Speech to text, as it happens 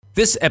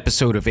This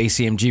episode of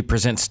ACMG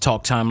Presents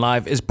Talk Time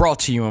Live is brought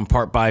to you in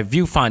part by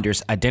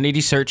Viewfinder's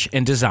Identity Search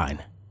and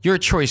Design. Your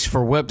choice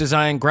for web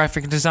design,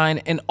 graphic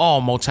design, and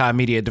all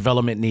multimedia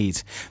development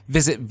needs.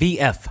 Visit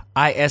VFISAD.com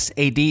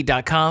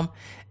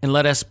and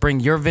let us bring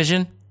your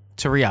vision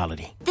to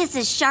reality. This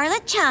is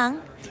Charlotte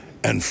Chung.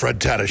 And Fred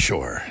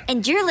Tatasciore.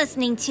 And you're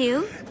listening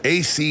to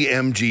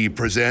ACMG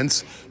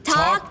Presents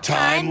Talk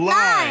Time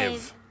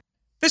Live.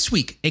 This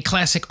week, a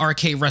classic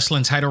arcade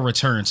wrestling title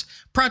returns.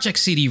 Project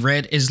CD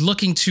Red is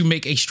looking to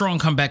make a strong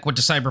comeback with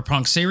the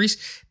Cyberpunk series.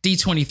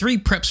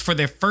 D23 preps for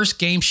their first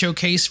game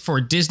showcase for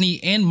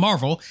Disney and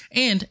Marvel.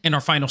 And in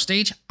our final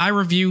stage, I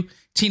review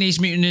Teenage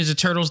Mutant Ninja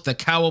Turtles: The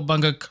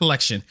Cowabunga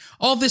Collection.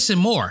 All this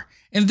and more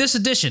in this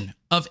edition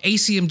of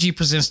ACMG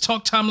Presents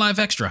Talk Time Live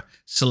Extra.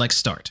 Select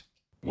Start.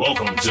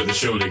 Welcome to the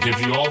show to give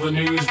you all the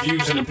news,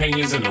 views, and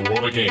opinions in the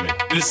world of gaming.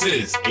 This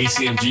is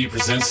ACMG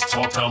Presents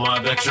Talk Time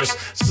Live Extras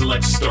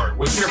Select Start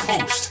with your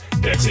host,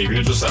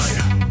 Xavier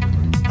Josiah.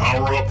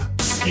 Power up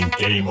and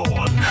game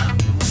on.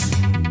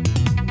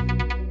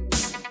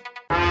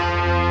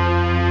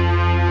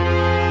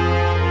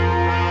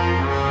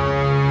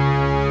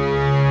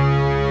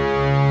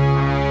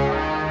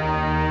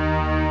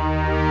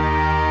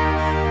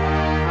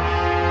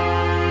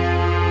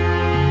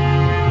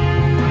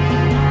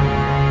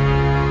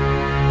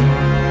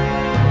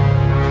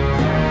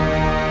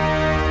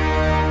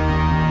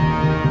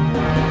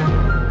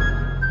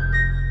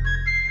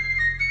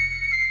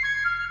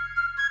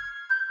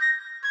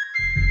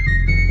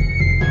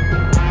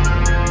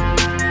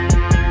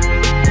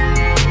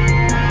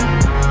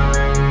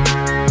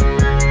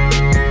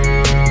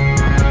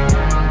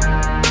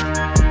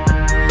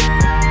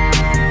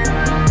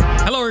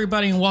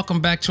 And welcome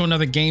back to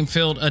another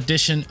game-filled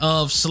edition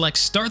of Select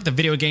Start, the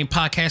video game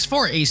podcast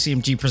for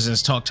ACMG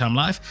Presents Talk Time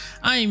Live.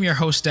 I am your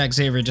host,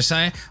 Xavier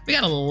Josiah. We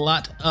got a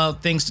lot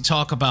of things to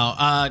talk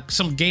about.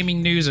 Some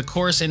gaming news, of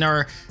course, in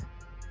our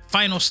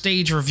final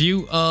stage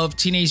review of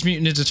Teenage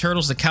Mutant Ninja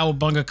Turtles: The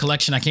Cowabunga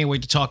Collection. I can't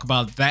wait to talk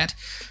about that.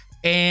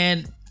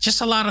 And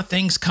just a lot of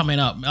things coming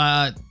up.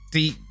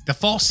 The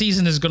fall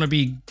season is going to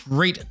be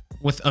great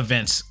with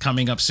events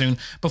coming up soon.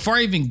 Before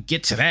I even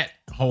get to that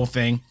whole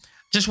thing,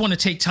 just want to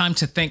take time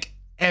to thank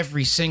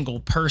every single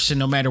person,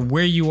 no matter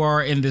where you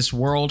are in this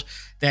world,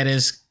 that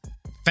has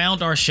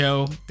found our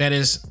show, that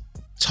has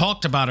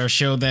talked about our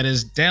show, that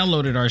has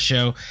downloaded our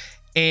show,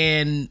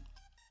 and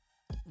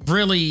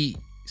really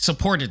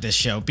supported this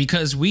show,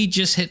 because we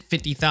just hit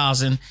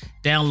 50,000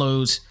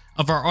 downloads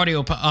of our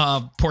audio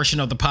portion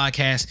of the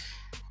podcast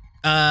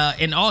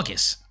in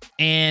August.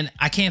 And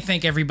I can't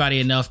thank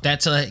everybody enough.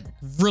 That's a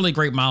really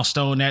great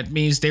milestone. That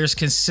means there's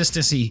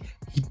consistency,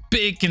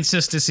 big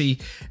consistency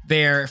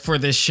there for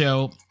this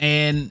show.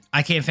 And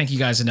I can't thank you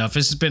guys enough.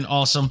 This has been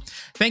awesome.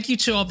 Thank you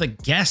to all the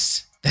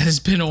guests that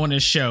has been on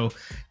this show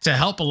to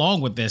help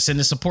along with this, and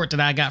the support that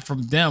I got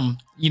from them,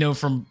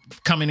 from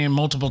coming in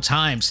multiple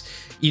times,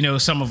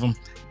 some of them,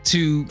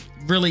 to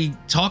really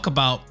talk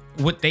about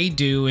what they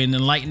do and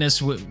enlighten us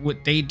with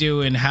what they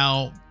do and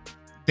how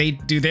they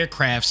do their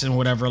crafts and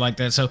whatever like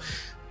that. So,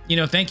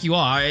 thank you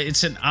all.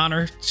 It's an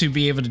honor to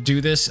be able to do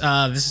this. This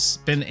has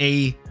been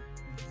a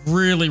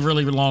really,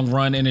 really long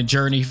run and a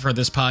journey for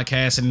this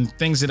podcast, and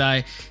things that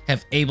I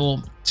have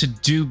able to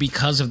do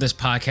because of this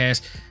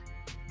podcast.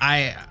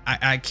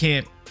 I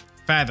can't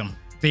fathom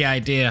the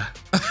idea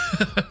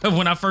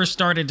when I first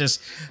started this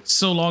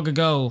so long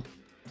ago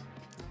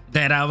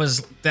that I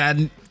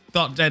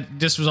thought that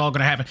this was all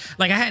going to happen.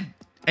 Like, I had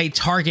a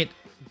target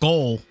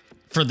goal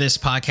for this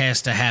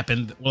podcast to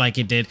happen like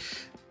it did,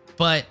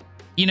 but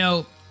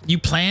you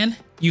plan,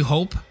 you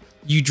hope,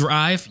 you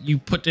drive, you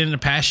put in a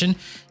passion,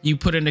 you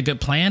put in a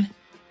good plan,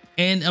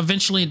 and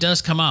eventually it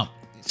does come out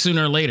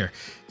sooner or later.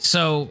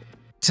 So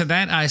to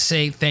that, I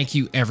say thank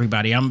you,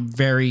 everybody. I'm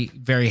very,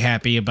 very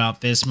happy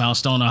about this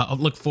milestone. I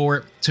look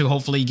forward to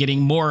hopefully getting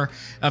more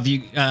of you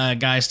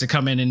guys to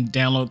come in and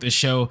download this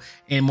show,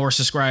 and more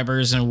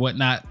subscribers and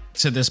whatnot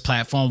to this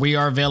platform. We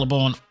are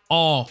available on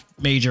all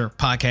major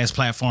podcast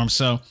platforms,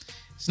 so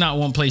it's not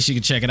one place you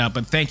can check it out,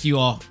 but thank you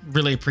all.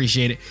 Really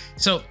appreciate it.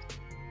 So,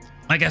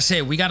 like I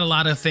said, we got a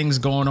lot of things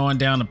going on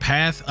down the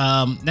path.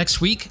 Next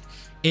week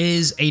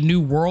is a new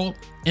world,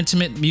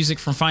 intimate music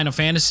from Final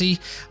Fantasy.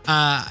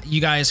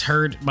 You guys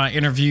heard my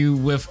interview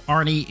with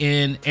Arnie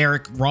and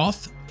Eric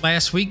Roth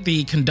last week,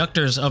 the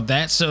conductors of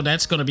that. So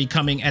that's going to be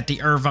coming at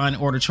the Irvine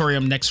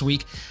Auditorium next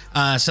week,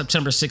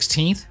 September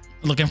 16th.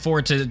 Looking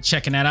forward to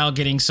checking that out,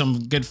 getting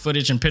some good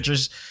footage and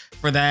pictures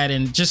for that,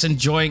 and just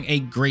enjoying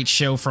a great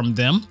show from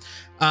them.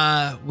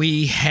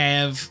 We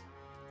have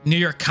New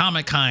York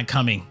Comic Con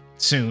coming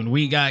soon.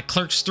 We got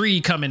Clerks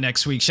 3 coming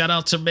next week. Shout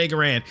out to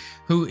Megaran,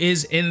 who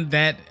is in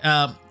that.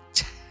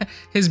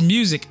 His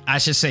music, I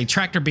should say,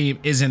 Tractor Beam,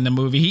 is in the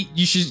movie.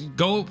 You should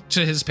go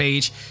to his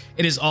page.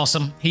 It is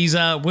awesome. He's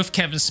with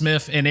Kevin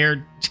Smith,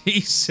 and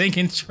he's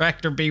singing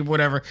Tractor Beam,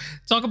 whatever.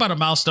 Talk about a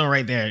milestone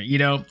right there.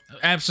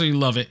 Absolutely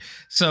love it.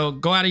 So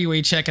go out of your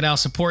way, check it out.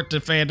 Support the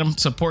fandom,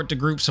 support the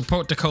group,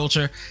 support the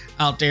culture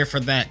out there for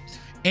that.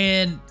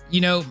 And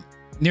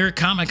New York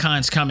Comic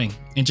Con's coming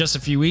in just a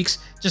few weeks.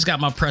 Just got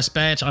my press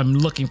badge. I'm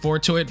looking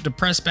forward to it. The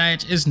press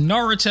badge is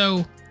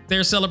Naruto.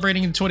 They're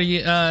celebrating the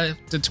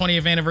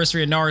 20th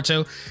anniversary of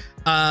Naruto.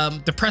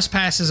 The press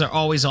passes are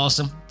always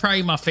awesome.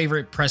 Probably my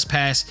favorite press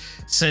pass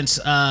since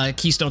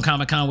Keystone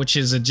Comic Con, which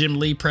is a Jim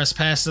Lee press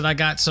pass that I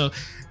got. So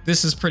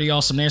this is pretty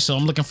awesome there. So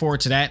I'm looking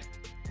forward to that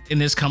in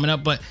this coming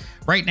up. But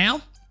right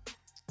now,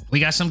 we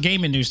got some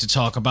gaming news to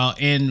talk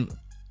about. And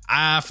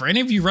for any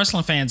of you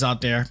wrestling fans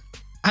out there,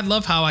 I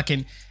love how I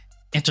can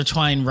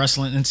intertwine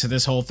wrestling into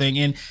this whole thing.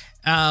 And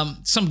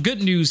some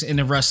good news in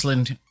the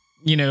wrestling,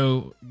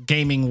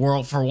 gaming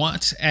world for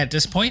once at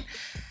this point,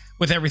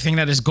 with everything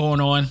that is going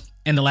on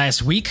in the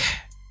last week.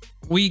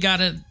 We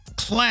got a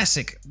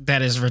classic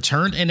that is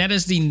returned, and that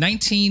is the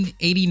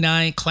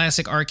 1989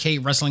 classic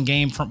arcade wrestling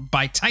game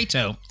by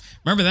Taito.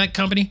 Remember that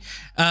company?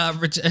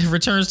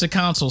 Returns to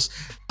consoles.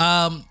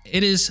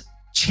 It is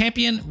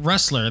Champion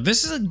Wrestler.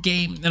 This is a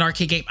game, an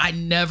arcade game I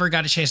never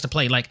got a chance to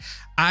play. Like,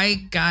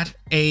 I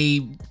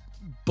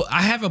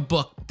have a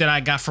book that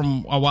I got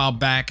from a while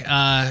back.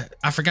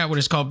 I forgot what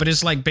it's called, but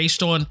it's like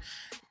based on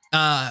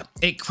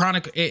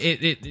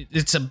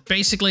it's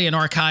basically an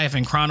archive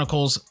and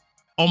chronicles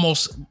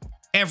almost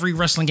every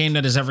wrestling game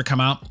that has ever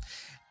come out.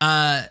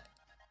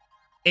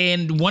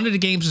 And one of the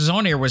games that was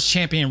on there was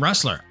Champion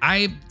Wrestler.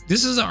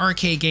 This is an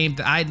arcade game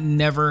that I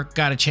never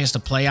got a chance to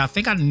play. I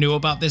think I knew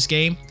about this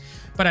game,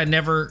 but I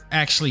never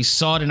actually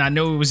saw it, and I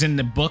know it was in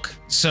the book.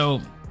 So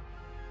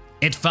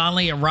it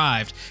finally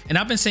arrived, and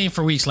I've been saying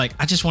for weeks, like,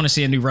 I just want to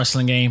see a new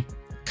wrestling game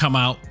come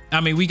out. I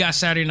mean, we got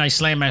Saturday Night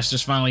Slam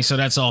Masters finally, so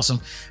that's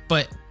awesome.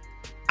 But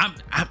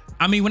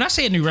I mean, when I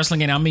say a new wrestling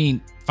game, I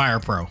mean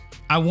Fire Pro.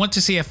 I want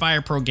to see a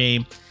Fire Pro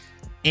game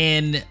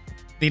in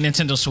the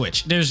Nintendo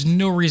Switch. There's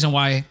no reason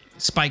why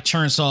Spike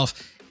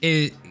Chunsoft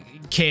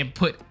can't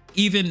put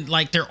even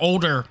like their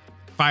older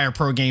Fire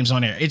Pro games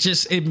on there.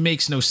 It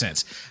makes no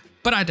sense.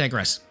 But I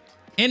digress.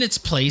 In its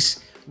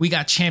place, we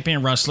got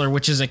Champion Wrestler,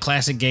 which is a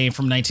classic game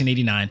from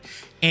 1989.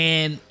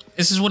 And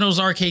this is one of those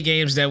arcade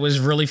games that was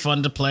really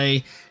fun to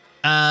play.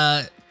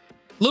 A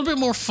little bit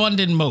more fun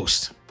than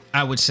most,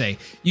 I would say.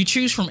 You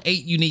choose from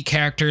 8 unique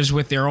characters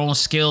with their own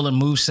skill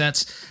and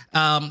movesets.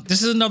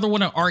 This is another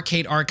one of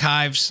Arcade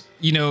Archive's,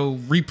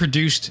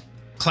 reproduced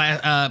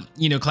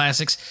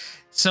classics.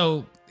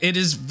 So it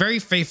is very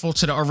faithful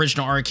to the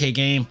original arcade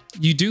game.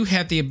 You do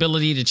have the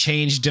ability to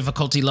change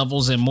difficulty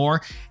levels and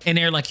more in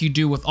there, like you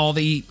do with all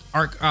the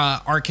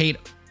arcade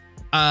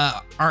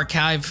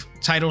archive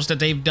titles that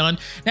they've done.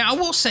 Now, I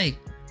will say,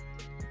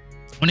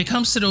 when it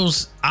comes to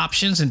those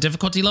options and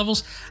difficulty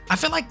levels, I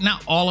feel like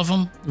not all of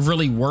them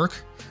really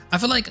work. I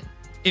feel like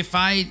if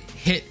I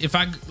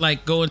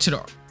go into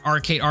the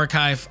arcade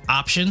archive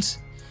options,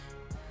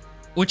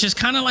 which is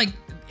kind of like,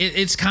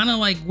 it's kind of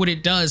like what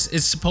it does.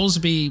 It's supposed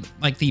to be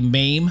like the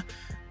MAME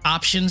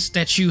options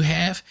that you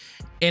have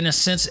in a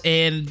sense.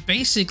 And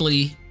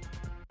basically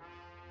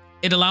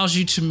it allows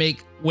you to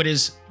make what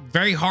is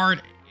very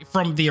hard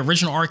from the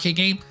original arcade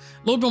game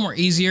a little bit more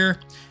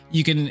easier.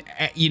 You can,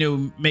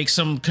 make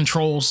some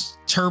controls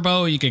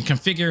turbo. You can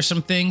configure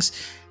some things.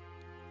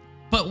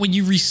 But when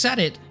you reset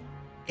it,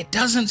 it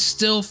doesn't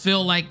still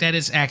feel like that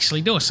it's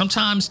actually doing.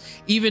 Sometimes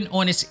even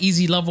on its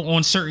easy level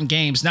on certain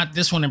games, not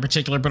this one in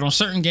particular, but on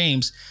certain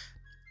games,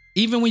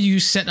 even when you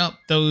set up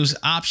those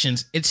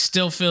options, it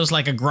still feels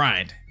like a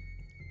grind.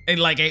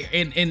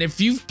 And if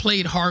you've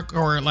played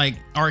hardcore like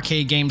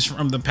arcade games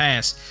from the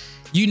past,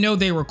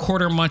 they were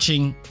quarter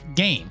munching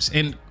games.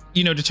 And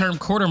the term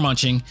quarter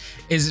munching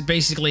is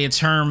basically a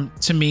term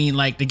to mean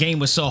like the game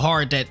was so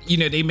hard that,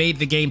 they made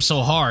the game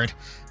so hard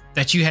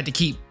that you had to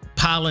keep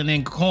piling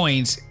in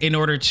coins in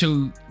order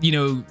to,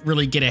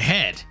 really get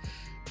ahead,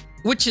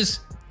 which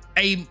is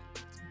a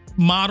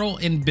model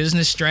in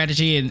business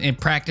strategy and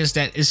practice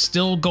that is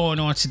still going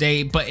on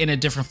today, but in a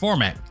different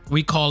format.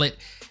 We call it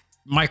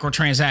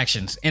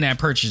microtransactions, in-app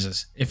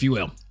purchases, if you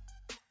will.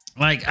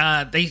 Like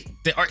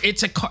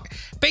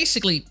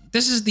basically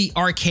this is the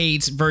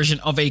arcade's version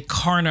of a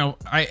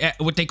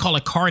what they call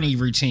a carny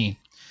routine,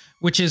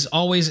 which is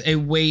always a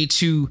way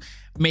to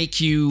make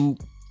you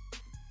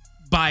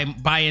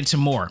buy into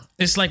more.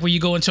 It's like when you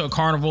go into a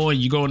carnival and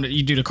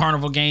you do the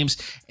carnival games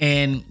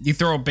and you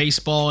throw a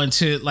baseball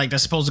into like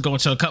that's supposed to go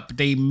into a cup.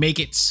 They make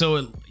it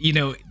so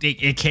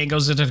it can't go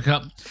into the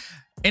cup.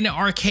 In the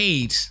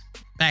arcades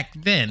back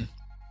then,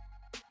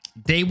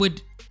 they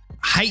would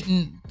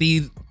heighten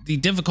the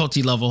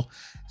difficulty level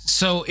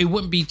so it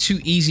wouldn't be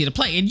too easy to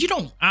play. And you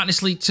don't,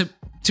 honestly, to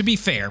be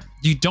fair,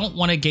 you don't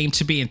want a game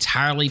to be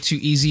entirely too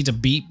easy to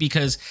beat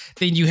because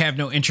then you have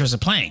no interest in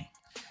playing.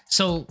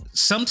 So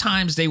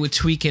sometimes they would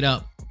tweak it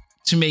up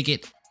to make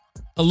it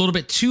a little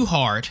bit too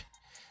hard,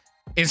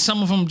 and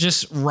some of them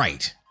just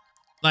right.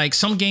 Like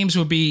some games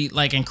would be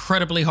like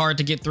incredibly hard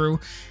to get through,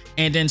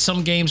 and then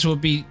some games would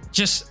be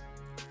just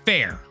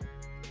fair.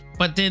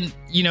 But then,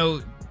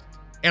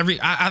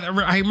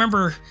 I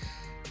remember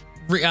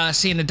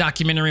seeing the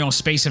documentary on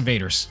Space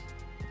Invaders,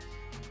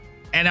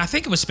 and I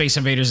think it was Space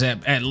Invaders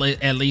at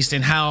least,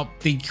 and how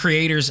the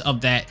creators of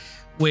that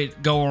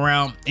would go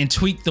around and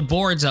tweak the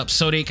boards up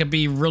so they could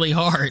be really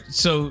hard,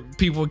 so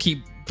people would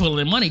keep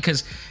pulling in money.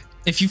 Because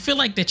if you feel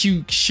like that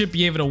you should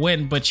be able to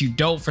win, but you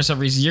don't for some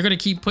reason, you're gonna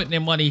keep putting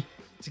in money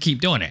to keep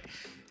doing it.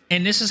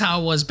 And this is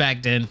how it was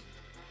back then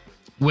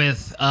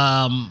with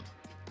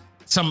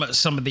some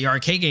of the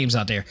arcade games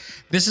out there.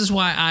 This is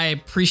why I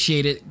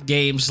appreciated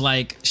games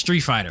like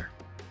Street Fighter,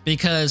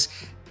 because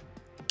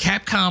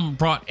Capcom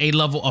brought a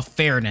level of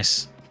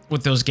fairness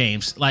with those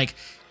games. Like,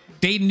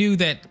 they knew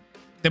that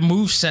the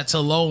movesets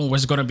alone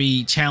was going to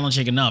be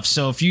challenging enough.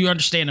 So if you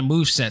understand the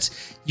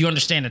movesets, you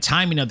understand the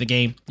timing of the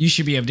game, you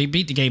should be able to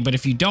beat the game. But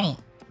if you don't,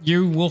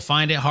 you will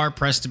find it hard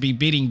pressed to be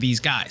beating these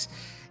guys.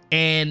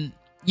 And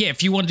yeah,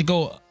 if you wanted to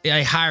go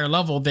a higher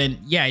level, then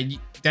yeah,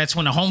 that's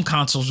when the home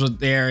consoles were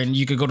there and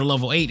you could go to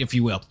level 8, if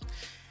you will.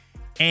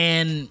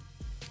 And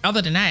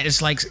other than that,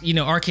 it's like, you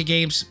know, arcade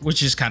games,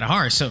 which is kind of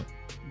hard. So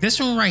this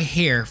one right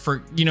here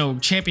for, you know,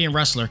 Champion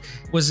Wrestler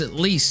was at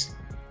least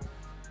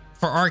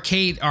for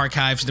arcade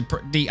archives.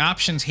 The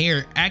options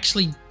here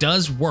actually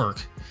does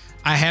work.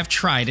 I have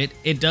tried it.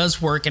 It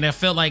does work. And I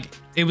felt like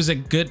it was a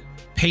good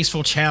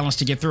paceful challenge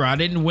to get through. I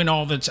didn't win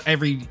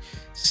every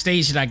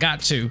stage that I got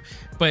to,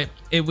 but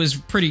it was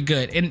pretty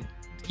good. And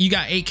you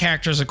got 8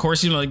 characters, of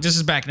course, you know, like this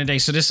is back in the day.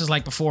 So this is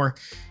like before,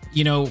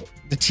 you know,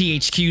 the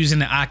THQs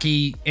and the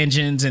Aki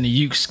engines and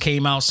the Ukes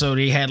came out. So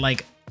they had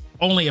like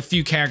only a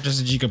few characters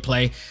that you could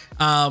play.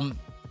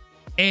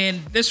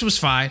 And this was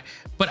fine,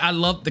 but I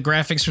loved the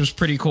graphics, was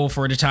pretty cool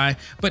for the time.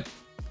 But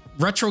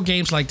retro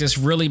games like this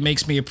really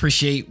makes me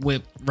appreciate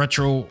what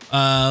Retro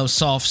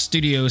Soft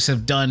Studios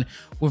have done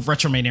with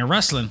Retromania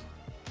Wrestling.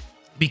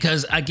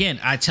 Because again,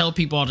 I tell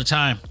people all the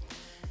time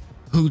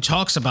who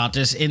talks about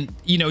this, and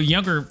you know,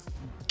 younger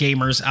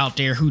gamers out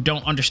there who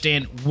don't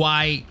understand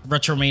why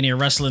Retromania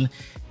Wrestling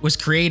was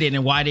created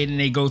and why didn't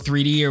they go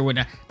 3D or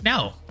whatnot.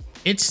 No,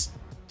 it's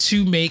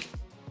to make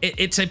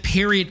it's a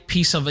period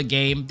piece of a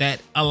game that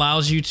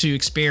allows you to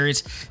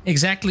experience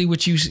exactly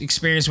what you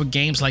experience with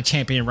games like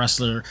Champion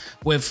Wrestler,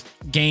 with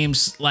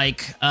games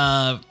like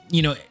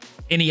you know,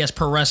 NES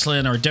Pro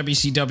Wrestling or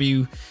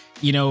WCW,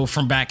 you know,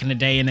 from back in the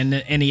day, and then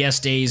the NES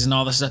days and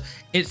all this stuff.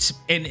 It's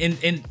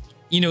and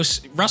you know,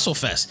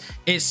 WrestleFest.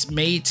 It's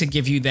made to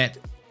give you that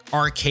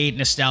arcade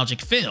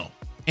nostalgic feel,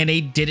 and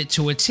they did it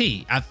to a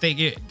T. I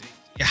think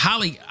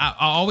I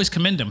always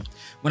commend them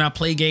when I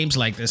play games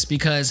like this,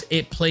 because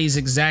it plays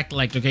exactly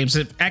like the games.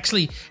 It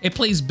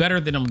plays better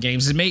than them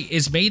games.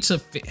 It's made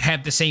to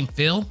have the same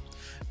feel,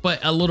 but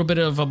a little bit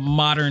of a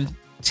modern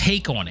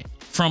take on it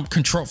from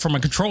a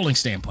controlling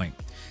standpoint.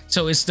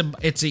 So it's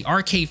the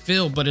arcade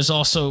feel, but it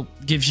also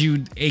gives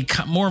you a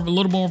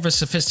little more of a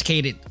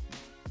sophisticated,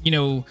 you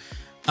know,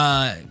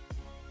 a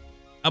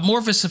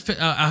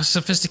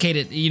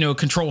sophisticated, you know,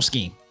 control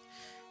scheme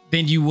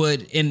than you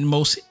would in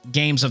most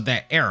games of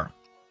that era.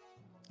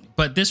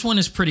 But this one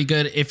is pretty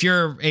good. If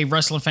you're a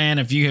wrestling fan,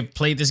 if you have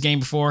played this game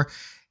before,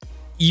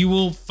 you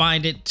will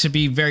find it to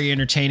be very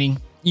entertaining.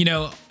 You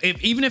know,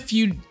 even if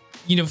you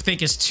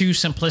think it's too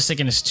simplistic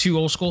and it's too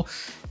old school,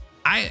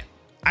 I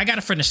got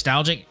it for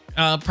nostalgic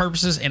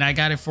purposes, and I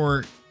got it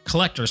for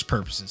collector's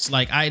purposes.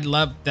 Like, I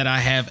love that I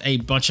have a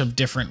bunch of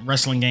different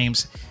wrestling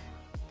games,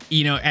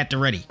 you know, at the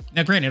ready.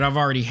 Now, granted, I've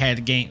already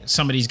had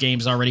some of these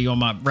games already on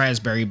my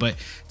Raspberry, but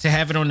to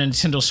have it on the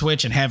Nintendo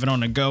Switch and have it on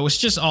the go, it's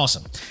just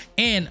awesome.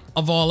 And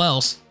of all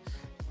else,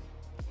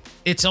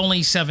 it's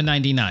only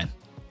 $7.99,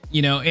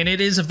 you know, and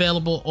it is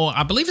available, or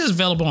I believe it's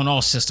available on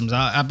all systems.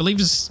 I believe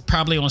it's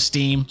probably on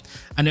Steam.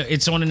 I know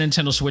it's on the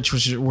Nintendo Switch,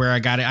 which is where I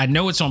got it. I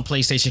know it's on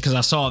PlayStation because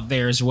I saw it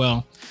there as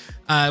well,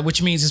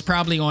 which means it's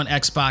probably on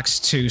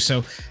Xbox too.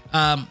 So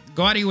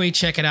go out of your way,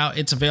 check it out.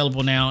 It's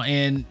available now.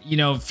 And, you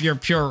know, if you're a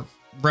pure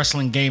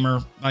wrestling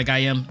gamer like I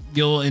am,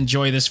 you'll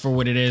enjoy this for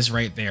what it is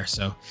right there.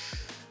 So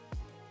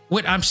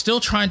what I'm still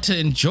trying to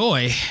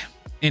enjoy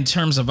in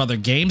terms of other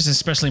games,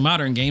 especially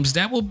modern games,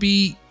 that will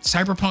be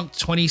Cyberpunk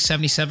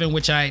 2077,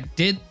 which I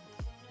did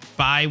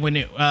buy when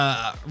it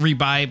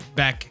rebuy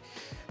back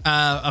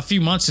a few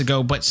months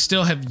ago, but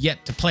still have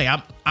yet to play.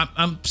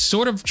 I'm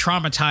sort of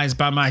traumatized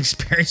by my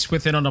experience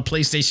with it on the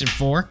PlayStation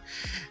 4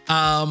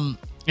 and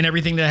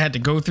everything that I had to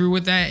go through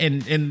with that,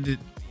 and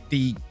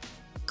the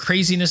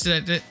craziness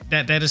that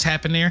has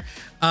happened there.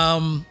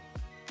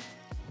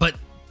 But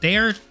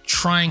they're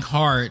trying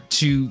hard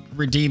to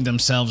redeem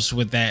themselves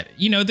with that.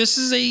 You know, this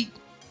is a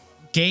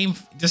game.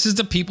 This is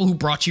the people who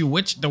brought you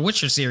the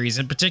Witcher series,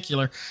 in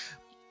particular,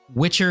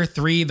 Witcher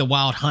 3: The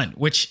Wild Hunt,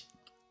 which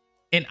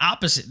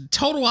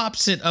total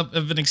opposite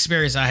of an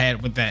experience I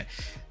had with that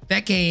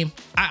game.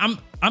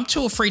 I'm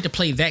too afraid to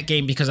play that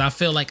game because I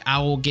feel like I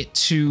will get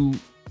too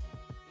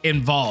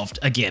involved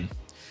again.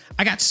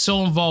 I got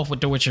so involved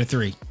with The Witcher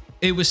 3.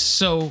 It was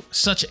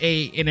such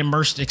an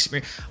immersed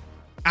experience.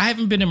 I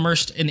haven't been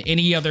immersed in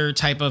any other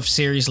type of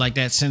series like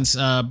that since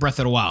Breath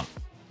of the Wild.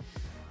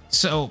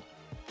 So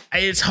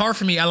it's hard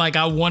for me.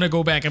 I want to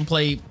go back and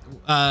play,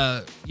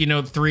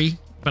 3,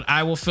 but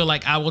I will feel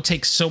like I will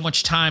take so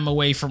much time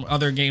away from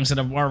other games that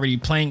I'm already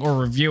playing or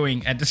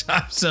reviewing at the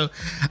time. So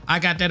I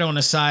got that on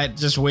the side,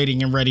 just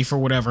waiting and ready for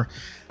whatever.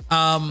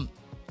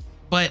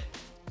 But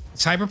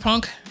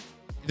Cyberpunk,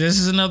 this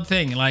is another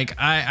thing. Like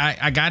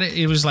I got it.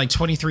 It was like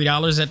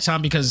 $23 at the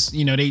time because,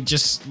 you know, they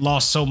just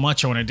lost so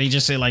much on it. They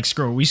just said like,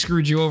 screw it. We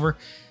screwed you over.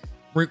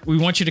 We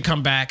want you to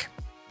come back.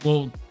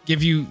 We'll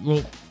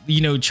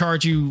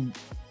charge you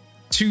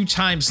 2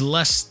 times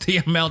less the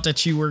amount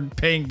that you were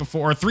paying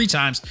before, or 3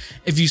 times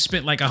if you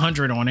spent like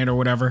 $100 on it or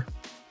whatever.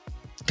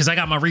 Because I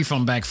got my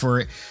refund back for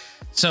it.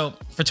 So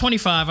for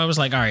 $25, I was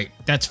like, all right,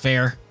 that's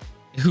fair.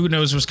 Who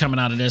knows what's coming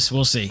out of this?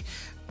 We'll see.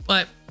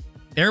 But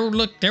they're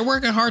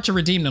working hard to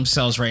redeem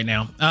themselves right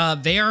now.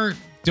 They are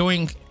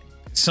doing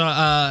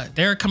so.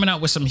 They're coming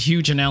out with some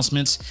huge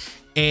announcements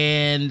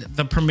and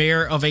the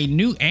premiere of a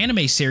new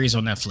anime series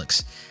on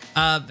Netflix.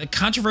 The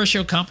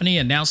controversial company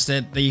announced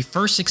that the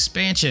first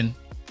expansion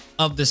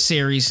of the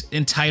series,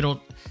 entitled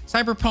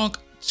Cyberpunk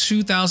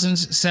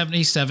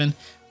 2077: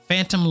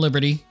 Phantom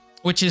Liberty,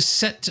 which is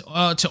set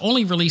to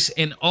only release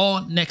in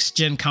all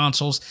next-gen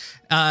consoles,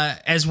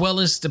 as well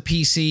as the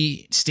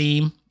PC,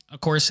 Steam, of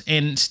course,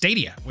 and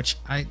Stadia, which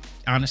I'm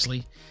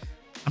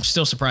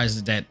still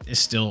surprised that is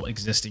still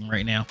existing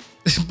right now,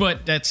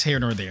 but that's here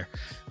nor there.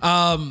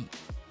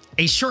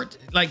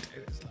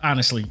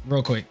 Honestly,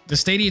 real quick, the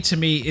Stadia to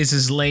me is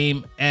as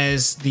lame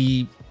as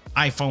the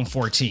iPhone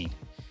 14,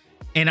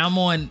 and I'm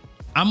on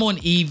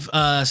Eve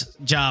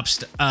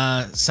Jobs'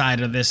 side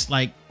of this.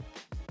 Like,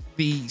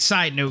 the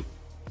side note,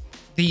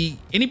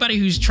 anybody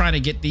who's trying to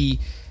get the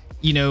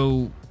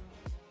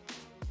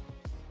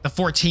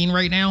 14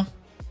 right now,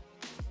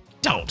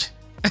 don't.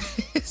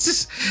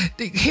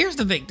 Here's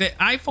the thing: the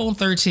iPhone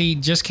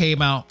 13 just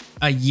came out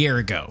a year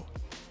ago.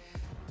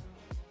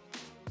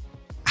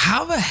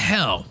 How the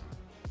hell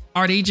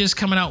are they just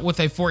coming out with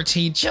a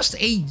 14 just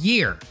a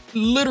year?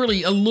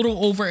 Literally a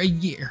little over a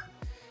year.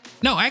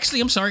 No, actually,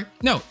 I'm sorry.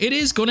 No, it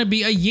is going to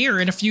be a year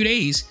in a few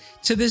days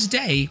to this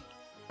day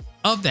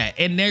of that.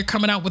 And they're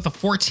coming out with a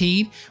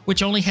 14,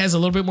 which only has a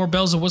little bit more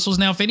bells and whistles.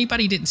 Now, if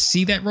anybody didn't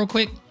see that real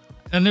quick,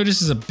 I know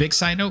this is a big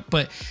side note,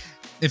 but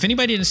if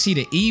anybody didn't see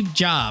that, Eve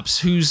Jobs,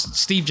 who's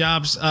Steve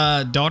Jobs'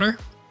 daughter,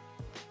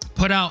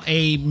 put out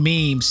a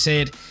meme,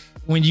 said,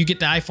 when you get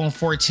the iPhone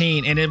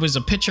 14, and it was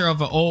a picture of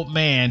an old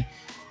man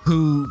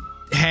who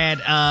had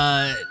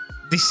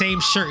the same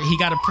shirt. He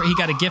got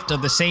a gift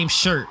of the same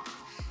shirt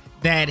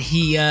that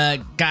he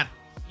got, that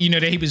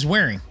he was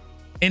wearing,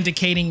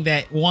 indicating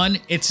that 1,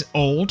 it's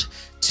old,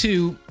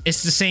 2,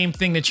 it's the same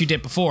thing that you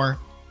did before.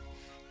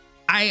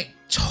 I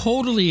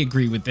totally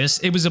agree with this.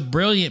 It was a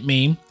brilliant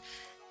meme,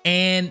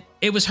 and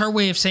it was her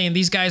way of saying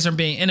these guys are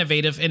being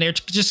innovative, and they're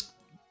just,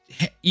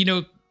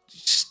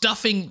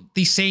 stuffing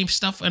the same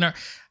stuff in our.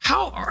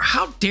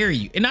 How dare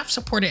you? And I've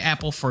supported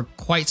Apple for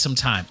quite some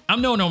time.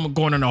 I'm going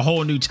on a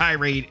whole new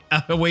tirade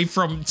away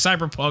from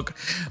Cyberpunk,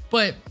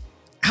 but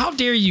how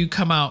dare you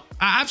come out?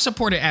 I've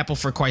supported Apple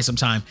for quite some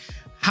time.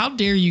 How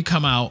dare you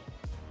come out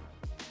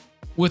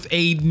with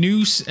a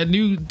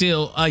new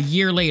deal a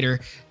year later?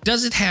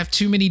 Does it have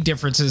too many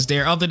differences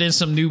there other than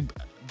some new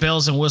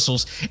bells and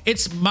whistles?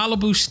 It's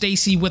Malibu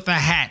Stacy with a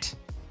hat.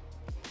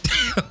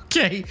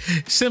 Okay,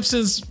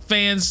 Simpsons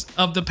fans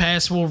of the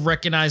past will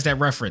recognize that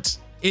reference.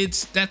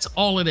 That's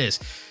all it is.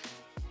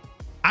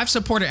 I've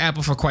supported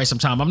Apple for quite some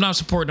time. I'm not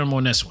supporting them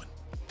on this one.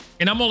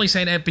 And I'm only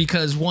saying that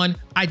because, 1,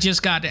 I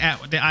just got the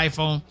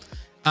iPhone,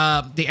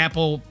 the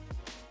Apple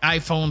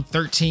iPhone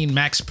 13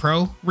 Max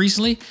Pro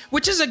recently,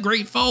 which is a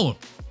great phone.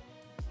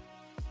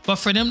 But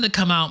for them to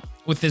come out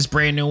with this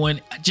brand new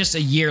one just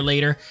a year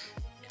later,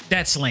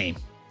 that's lame.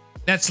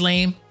 That's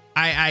lame.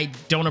 I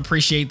don't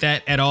appreciate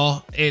that at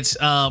all. It's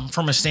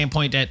from a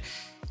standpoint that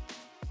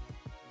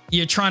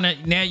you're trying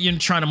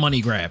to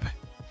money grab.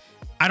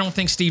 I don't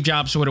think Steve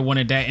Jobs would have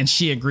wanted that, and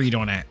she agreed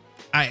on that.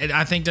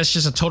 I think that's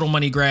just a total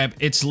money grab.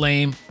 It's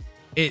lame.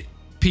 Use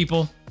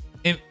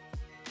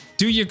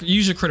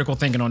your critical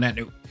thinking on that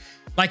note,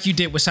 like you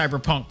did with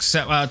Cyberpunk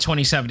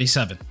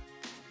 2077.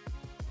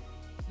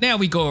 Now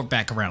we go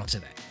back around to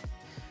that.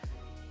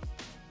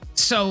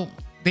 So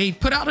they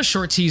put out a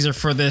short teaser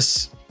for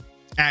this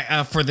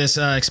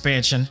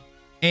expansion,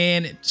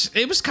 and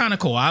it was kind of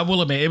cool. I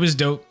will admit, it was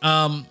dope.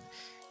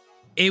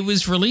 It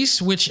was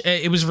released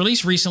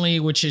recently,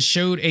 which has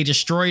showed a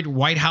destroyed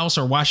White House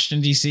or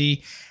Washington,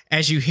 D.C.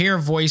 as you hear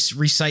a voice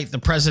recite the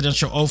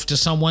presidential oath to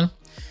someone.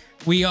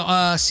 We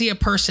see a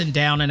person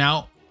down and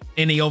out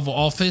in the Oval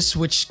Office,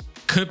 which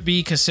could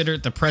be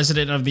considered the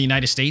president of the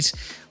United States,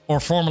 or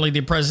formerly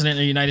the president of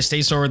the United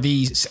States, or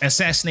the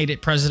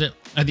assassinated president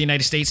of the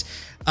United States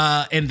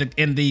in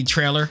the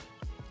trailer.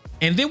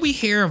 And then we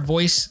hear a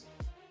voice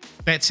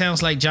that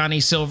sounds like Johnny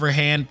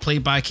Silverhand,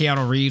 played by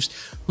Keanu Reeves,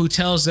 who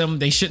tells them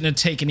they shouldn't have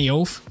taken the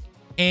oath.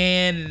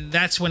 And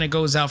that's when it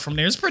goes out from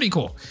there. It's pretty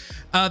cool.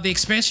 The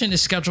expansion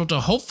is scheduled to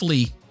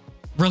hopefully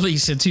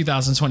release in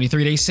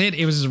 2023. They said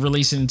it was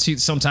releasing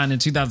sometime in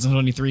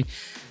 2023.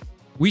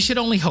 We should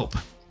only hope.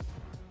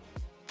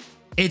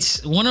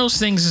 It's one of those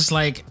things. It's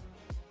like,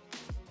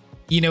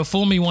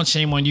 fool me once,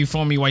 shame on you.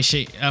 Fool me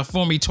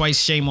twice,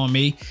 shame on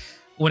me.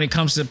 When it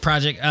comes to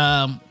Project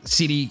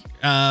CD,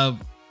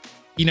 Project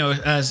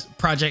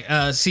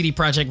CD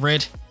Projekt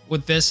Red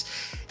with this,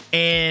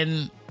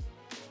 and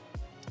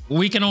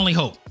we can only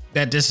hope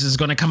that this is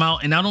going to come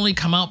out, and not only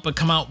come out, but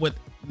come out with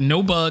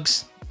no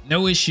bugs,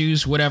 no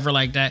issues, whatever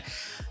like that,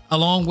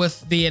 along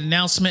with the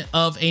announcement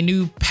of a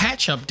new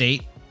patch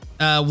update,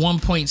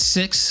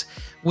 1.6,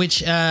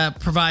 which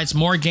provides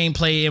more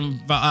gameplay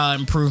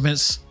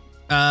improvements,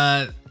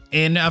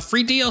 and a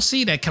free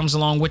DLC that comes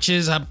along, which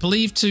is, I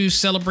believe, to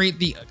celebrate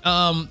the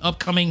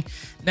upcoming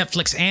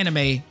Netflix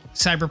anime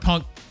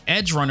Cyberpunk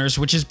Edge Runners,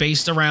 which is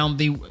based around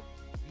the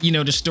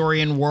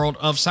story and world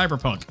of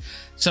Cyberpunk.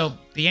 So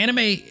the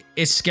anime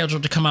is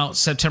scheduled to come out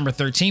September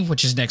 13th,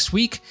 which is next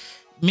week.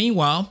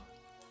 Meanwhile,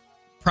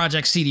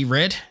 Project CD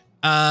Red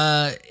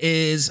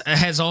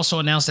has also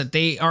announced that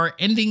they are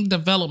ending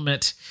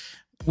development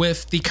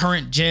with the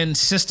current gen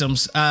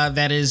systems,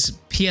 that is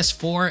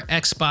PS4,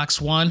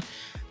 Xbox One,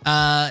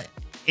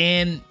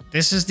 and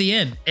this is the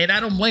end. And I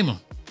don't blame them.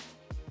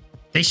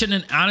 They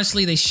shouldn't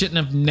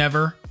have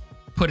never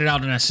put it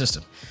out in that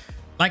system.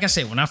 Like I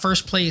said, when I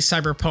first played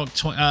Cyberpunk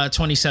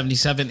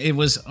 2077, it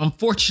was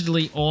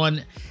unfortunately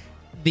on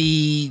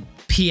the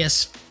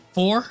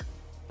PS4,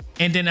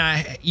 and then I,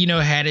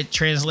 had it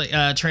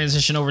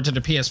transition over to the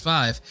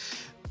PS5.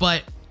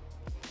 But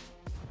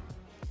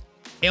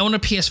on the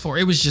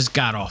PS4, it was just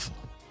god awful.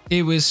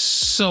 It was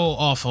so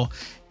awful,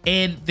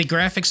 and the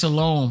graphics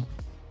alone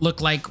look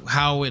like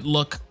how it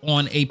looked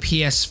on a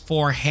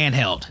PS4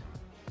 handheld.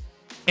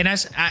 And I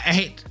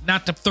hate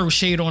not to throw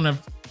shade on a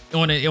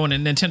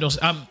Nintendo,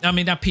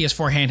 not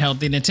PS4 handheld,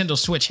 the Nintendo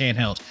Switch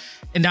handheld,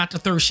 and not to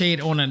throw shade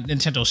on a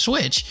Nintendo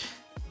Switch,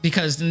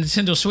 because the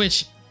Nintendo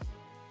Switch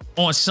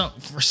for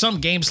some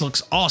games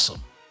looks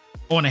awesome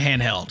on a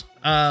handheld.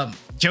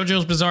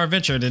 JoJo's Bizarre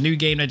Adventure, the new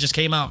game that just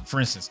came out, for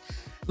instance,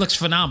 looks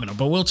phenomenal,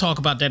 but we'll talk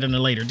about that in a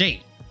later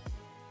date.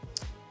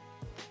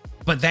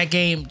 But that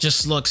game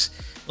just looks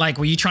like,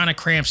 when you're trying to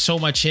cram so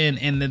much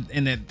in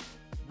the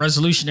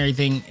resolution and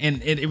everything,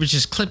 and it was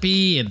just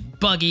clippy and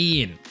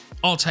buggy and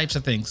all types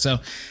of things. So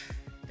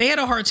they had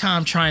a hard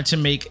time trying to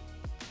make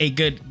a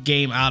good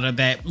game out of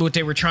that, what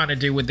they were trying to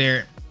do with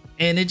their,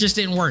 and it just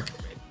didn't work.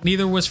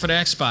 Neither was for the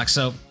Xbox.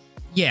 So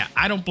yeah,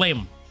 I don't blame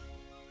them.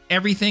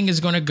 Everything is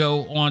going to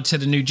go on to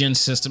the new gen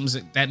systems,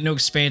 that new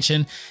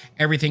expansion,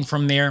 everything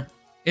from there.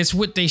 It's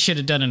what they should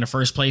have done in the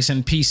first place,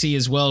 and PC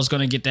as well is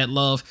going to get that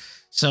love.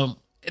 So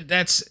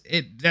that's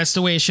it. That's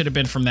the way it should have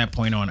been from that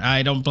point on.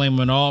 I don't blame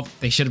them at all.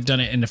 They should have done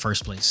it in the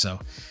first place. So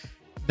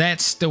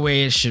that's the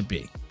way it should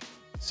be.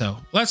 So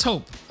let's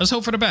hope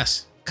for the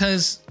best,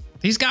 because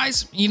these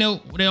guys,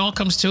 when it all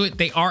comes to it,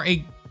 they are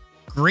a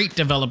great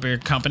developer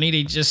company.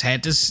 They just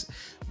had this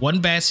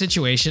one bad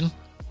situation,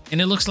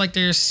 and it looks like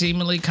they're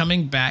seemingly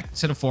coming back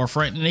to the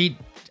forefront, and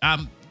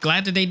I'm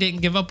glad that they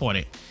didn't give up on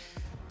it.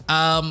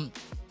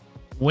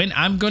 When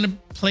I'm going to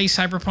play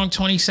Cyberpunk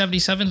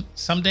 2077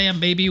 someday, I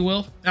may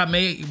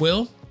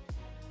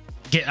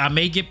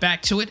get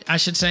back to it, I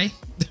should say.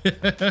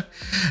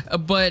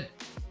 But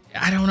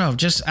I don't know.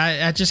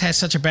 I just had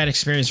such a bad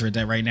experience with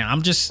that right now.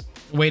 I'm just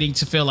waiting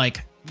to feel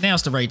like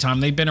now's the right time.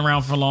 They've been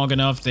around for long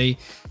enough. They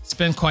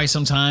spent quite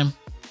some time.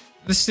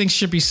 This thing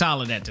should be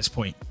solid at this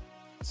point.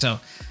 So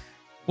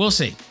we'll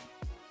see.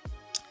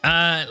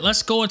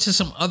 Let's go into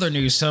some other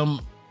news.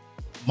 Some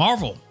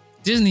Marvel,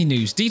 Disney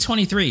news.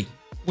 D23,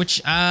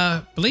 which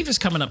I believe is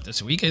coming up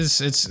this week.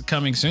 It's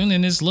coming soon,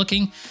 and is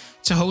looking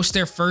to host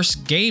their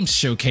first games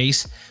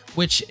showcase,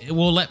 which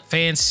will let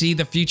fans see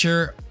the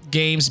future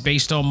games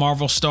based on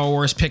Marvel, Star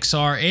Wars,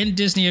 Pixar, and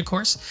Disney, of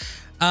course.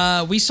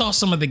 We saw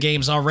some of the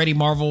games already.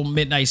 Marvel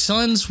Midnight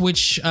Suns,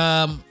 which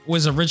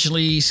was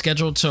originally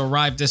scheduled to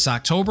arrive this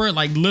October,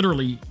 like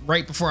literally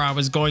right before I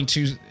was going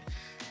to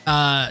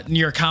New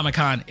York Comic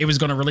Con, it was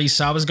going to release.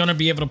 So I was going to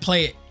be able to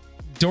play it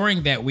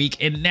during that week,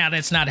 and now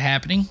that's not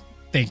happening.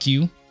 Thank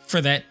you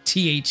for that,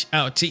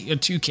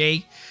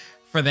 2K,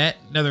 for that.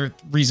 Another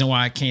reason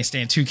why I can't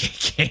stand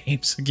 2K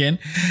games again.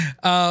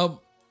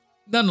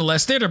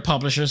 Nonetheless, they're the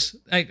publishers.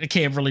 I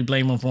can't really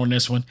blame them for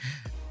this one.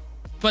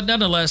 But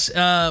nonetheless,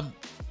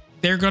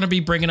 they're going to be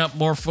bringing up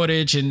more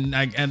footage and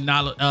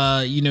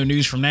not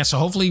news from that. So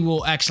hopefully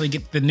we'll actually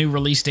get the new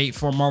release date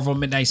for Marvel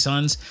Midnight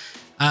Suns,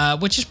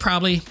 which is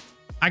probably,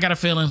 I got a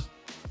feeling,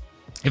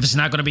 if it's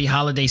not going to be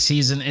holiday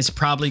season, it's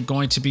probably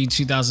going to be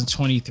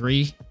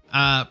 2023,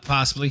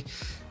 possibly,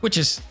 which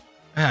is,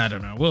 I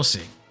don't know. We'll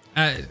see.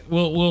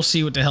 We'll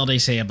see what the hell they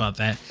say about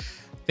that.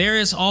 There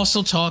is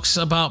also talks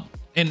about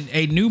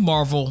a new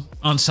Marvel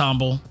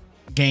ensemble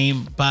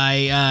game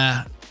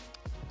by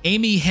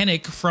Amy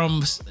Hennig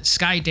from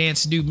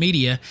Skydance New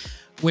Media,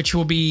 which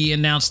will be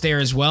announced there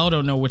as well.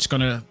 Don't know what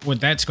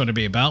that's going to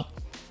be about.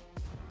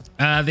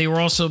 They will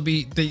also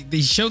be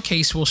the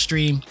showcase will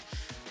stream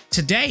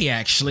today,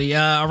 actually,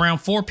 around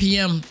 4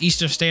 p.m.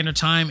 Eastern Standard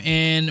Time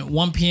and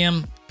 1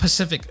 p.m.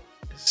 Pacific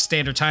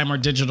Standard Time, or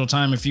Digital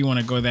Time if you want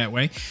to go that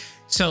way.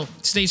 So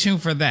stay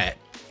tuned for that.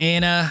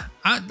 And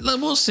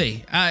we'll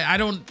see. I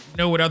don't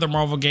know what other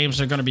Marvel games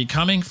are going to be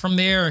coming from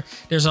there.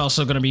 There's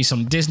also going to be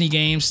some Disney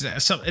games.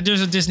 There's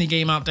a Disney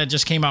game out that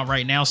just came out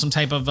right now, some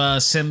type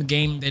of sim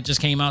game that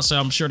just came out. So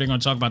I'm sure they're going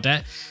to talk about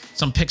that.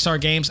 Some Pixar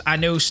games. I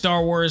know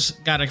Star Wars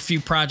got a few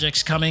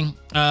projects coming.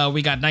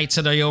 We got Knights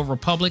of the Old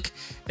Republic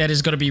that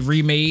is going to be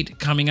remade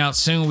coming out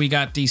soon. We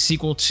got the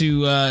sequel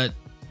to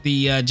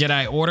the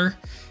Jedi Order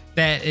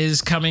that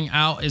is coming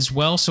out as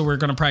well. So we're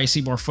going to probably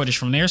see more footage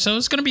from there. So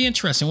it's going to be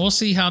interesting. We'll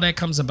see how that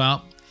comes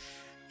about.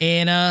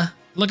 And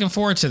looking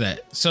forward to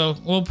that. So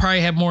we'll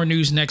probably have more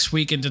news next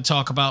week and to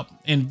talk about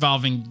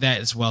involving that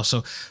as well.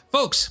 So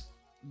folks,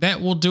 that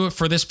will do it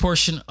for this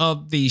portion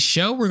of the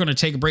show. We're going to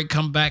take a break,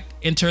 come back,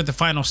 enter the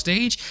final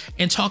stage,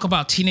 and talk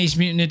about Teenage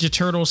Mutant Ninja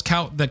Turtles,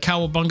 the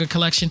Cowabunga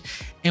collection,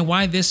 and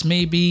why this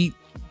may be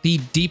the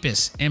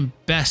deepest and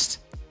best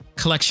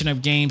collection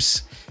of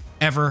games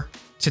ever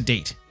to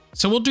date.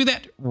 So we'll do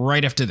that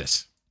right after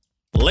this.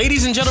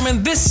 Ladies and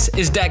gentlemen, this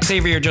is Dak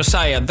Xavier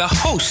Josiah, the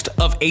host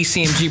of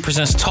ACMG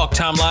Presents Talk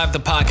Time Live, the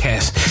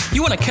podcast.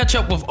 You want to catch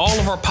up with all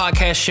of our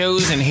podcast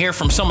shows and hear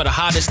from some of the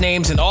hottest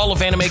names in all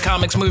of anime,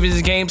 comics, movies,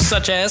 and games,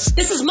 such as...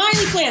 This is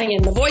Miley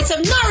Flanagan, the voice of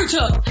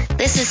Naruto.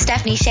 This is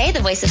Stephanie Shea,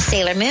 the voice of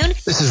Sailor Moon.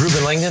 This is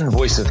Ruben Langdon,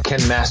 voice of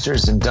Ken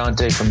Masters and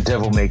Dante from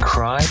Devil May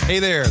Cry. Hey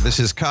there, this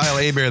is Kyle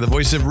Hebert, the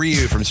voice of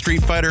Ryu from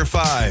Street Fighter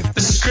V.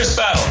 This is Chris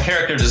Battle,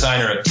 character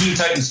designer of Teen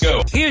Titans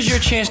Go. Here's your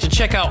chance to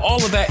check out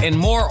all of that and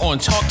more on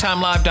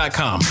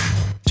TalkTimeLive.com.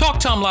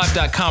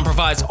 TalkTimeLive.com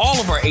provides all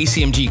of our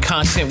ACMG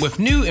content with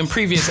new and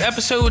previous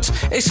episodes,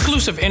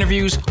 exclusive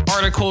interviews,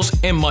 articles,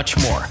 and much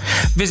more.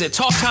 Visit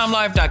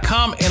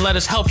TalkTimeLive.com and let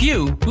us help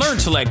you learn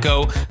to let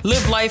go,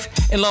 live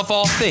life, and love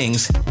all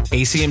things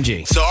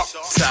ACMG. Talk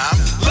Time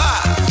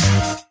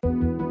Live.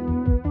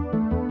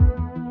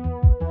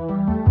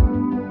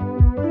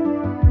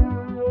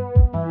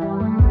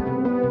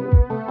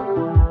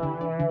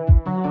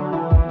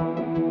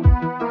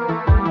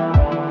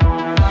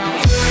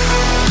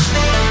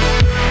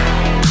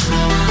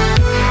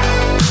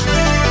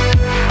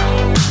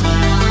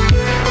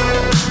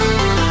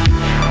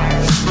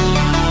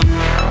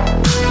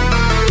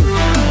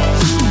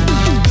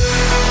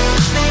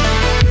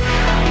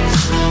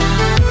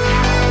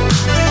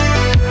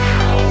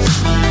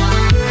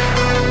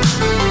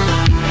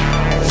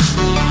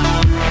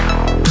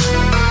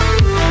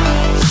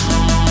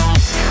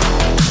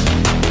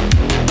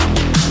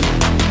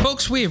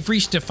 We have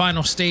reached the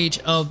final stage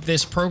of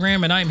this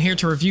program, and I'm here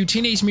to review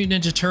Teenage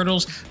Mutant Ninja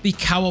Turtles, the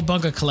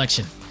Cowabunga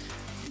collection.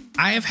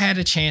 I have had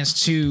a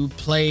chance to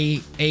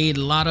play a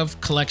lot of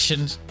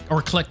collections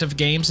or collective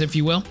games, if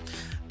you will.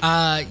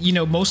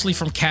 Mostly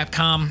from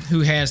Capcom, who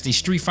has the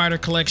Street Fighter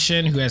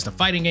collection, who has the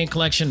fighting game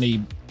collection, the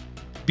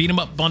beat 'em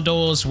up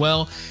bundle as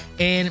well,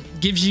 and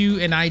gives you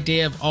an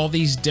idea of all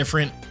these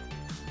different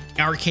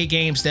arcade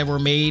games that were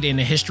made and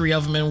the history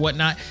of them and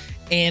whatnot.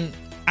 And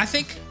I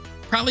think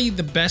probably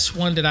the best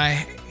one that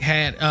I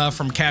had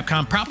from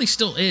Capcom probably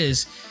still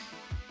is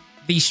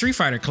the Street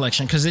Fighter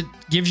collection, because it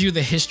gives you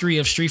the history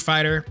of Street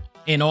Fighter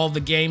and all the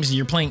games, and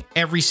you're playing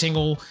every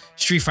single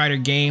Street Fighter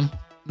game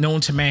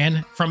known to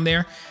man from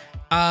there.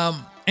 And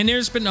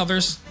there's been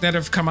others that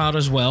have come out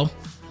as well.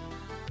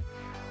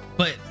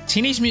 But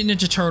Teenage Mutant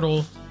Ninja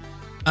Turtle,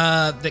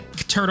 the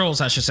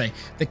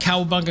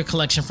Cowabunga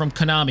collection from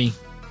Konami,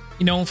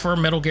 known for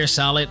Metal Gear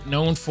Solid,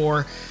 known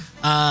for,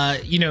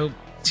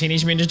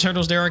 Teenage Mutant Ninja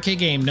Turtles, their arcade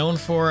game, known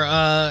for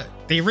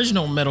the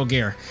original Metal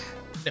Gear,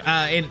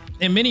 and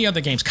many other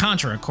games.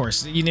 Contra, of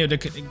course. The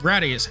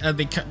Gradius,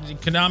 the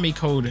Konami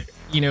code,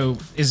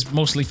 is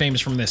mostly famous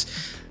from this.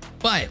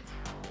 But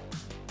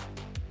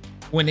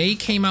when they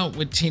came out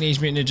with Teenage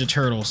Mutant Ninja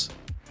Turtles,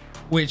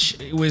 which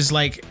was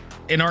like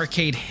an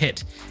arcade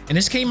hit, and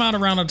this came out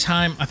around a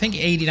time, I think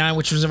 '89,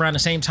 which was around the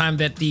same time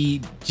that the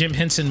Jim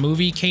Henson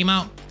movie came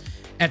out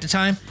at the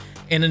time,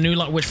 and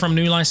from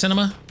New Line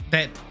Cinema,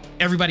 that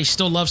everybody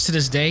still loves to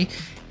this day.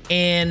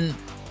 And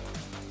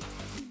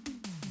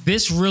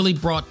this really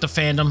brought the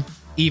fandom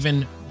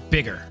even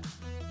bigger,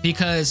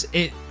 because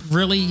it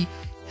really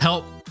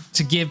helped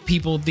to give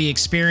people the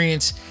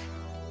experience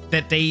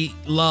that they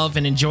love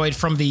and enjoyed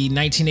from the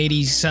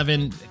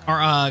 1987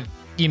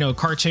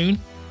 cartoon,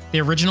 the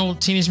original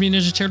Teenage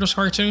Mutant Ninja Turtles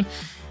cartoon,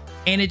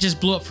 and it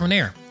just blew up from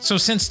there. So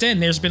since then,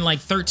 there's been like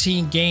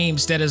 13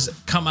 games that has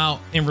come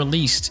out and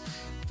released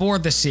for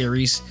the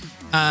series,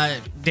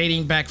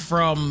 dating back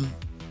from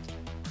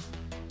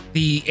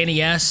the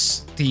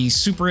NES, the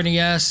Super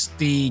NES,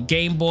 the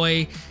Game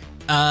Boy,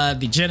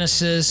 the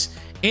Genesis,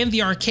 and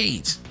the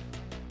arcades.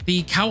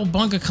 The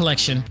Cowabunga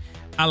collection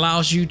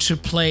allows you to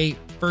play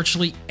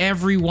virtually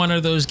every one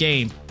of those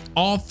games,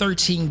 all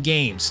 13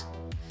 games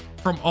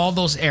from all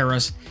those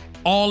eras,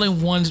 all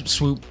in one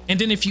swoop. And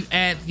then if you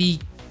add the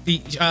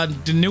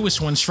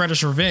newest one,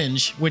 Shredder's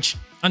Revenge, which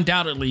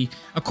undoubtedly,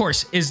 of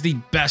course, is the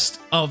best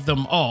of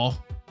them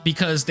all,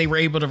 because they were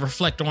able to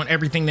reflect on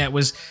everything that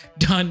was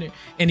done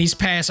in these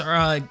past,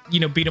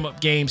 beat 'em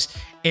up games,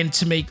 and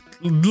to make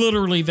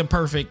literally the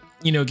perfect,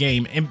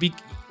 game. And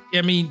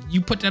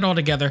you put that all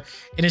together,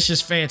 and it's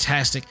just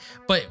fantastic.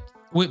 But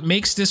what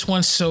makes this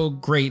one so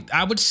great,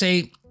 I would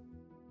say,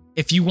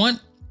 if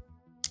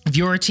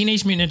you're a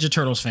Teenage Mutant Ninja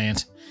Turtles fan,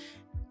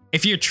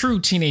 if you're a true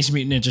Teenage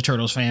Mutant Ninja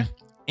Turtles fan,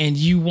 and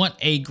you want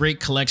a great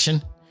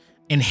collection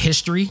and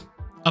history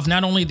of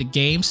not only the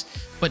games,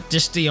 but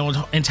just the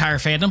entire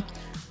fandom,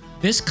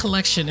 this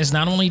collection is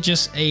not only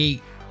just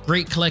a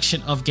great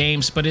collection of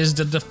games, but is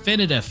the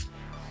definitive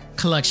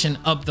collection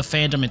of the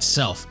fandom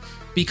itself.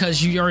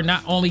 Because you are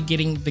not only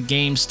getting the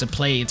games to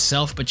play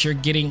itself, but you're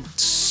getting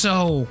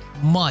so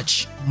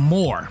much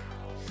more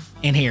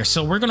in here.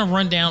 So we're going to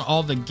run down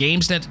all the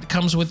games that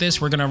comes with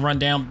this. We're going to run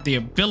down the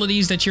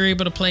abilities that you're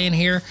able to play in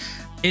here.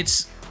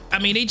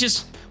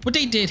 What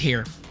they did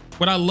here,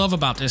 what I love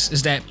about this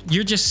is that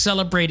you're just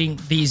celebrating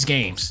these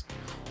games.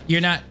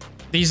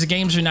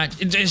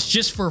 It's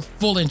just for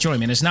full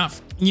enjoyment. It's not,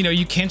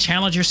 you can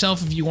challenge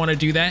yourself if you want to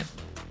do that.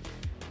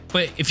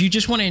 But if you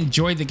just want to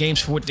enjoy the games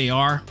for what they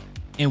are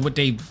and what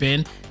they've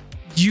been,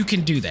 you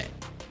can do that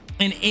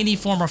in any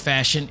form or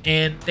fashion.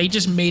 And they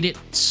just made it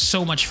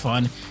so much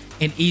fun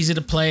and easy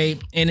to play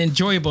and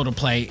enjoyable to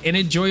play and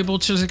enjoyable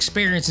to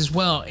experience as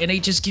well. And they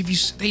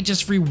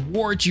just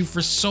reward you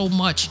for so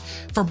much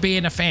for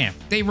being a fan.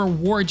 They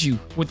reward you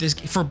with this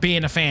for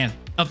being a fan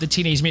of the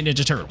Teenage Mutant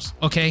Ninja Turtles.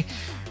 Okay.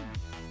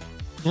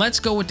 Let's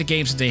go with the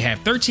games that they have.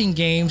 13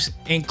 games,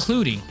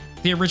 including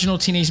the original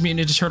Teenage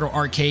Mutant Ninja Turtle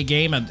arcade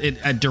game,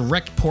 a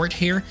direct port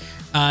here.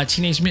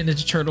 Teenage Mutant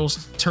Ninja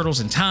Turtles,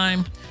 Turtles in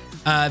Time.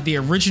 The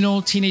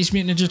original Teenage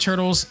Mutant Ninja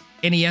Turtles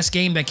NES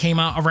game that came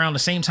out around the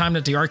same time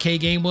that the arcade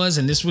game was.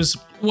 And this was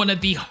one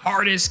of the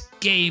hardest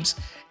games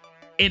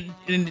in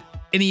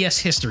NES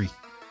history.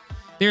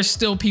 There's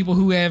still people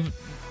who have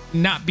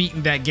not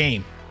beaten that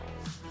game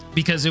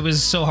because it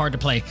was so hard to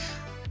play.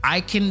 I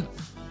can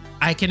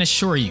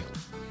assure you,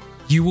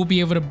 you will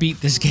be able to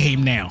beat this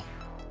game now.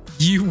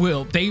 You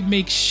will. They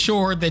make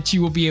sure that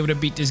you will be able to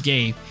beat this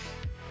game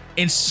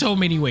in so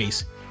many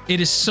ways. It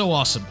is so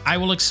awesome. I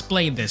will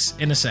explain this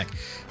in a sec.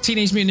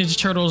 Teenage Mutant Ninja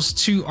Turtles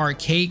 2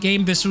 arcade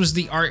game. This was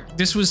the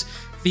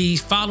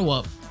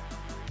follow-up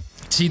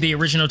to the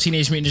original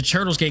Teenage Mutant Ninja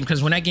Turtles game,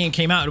 because when that game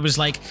came out, it was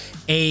like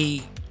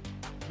a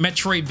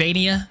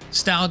Metroidvania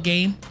style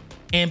game,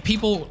 and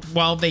people,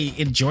 while they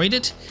enjoyed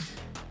it,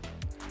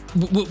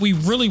 what we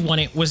really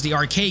wanted was the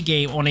arcade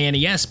game on the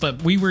NES,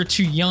 but we were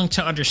too young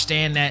to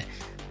understand that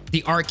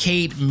the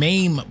arcade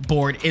MAME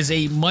board is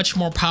a much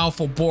more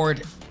powerful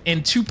board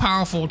and too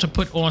powerful to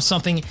put on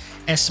something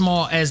as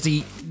small as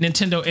the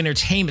Nintendo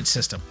Entertainment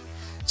System.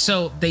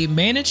 So they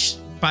managed,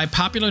 by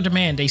popular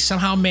demand, they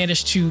somehow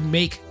managed to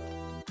make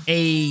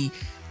a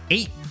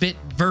 8-bit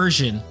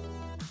version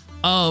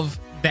of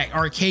that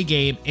arcade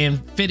game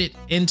and fit it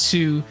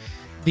into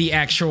the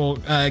actual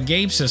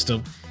game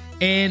system.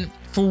 And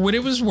for what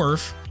it was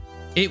worth,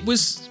 it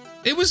was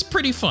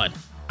pretty fun.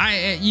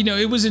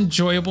 It was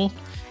enjoyable.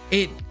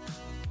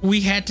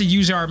 We had to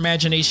use our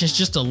imaginations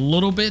just a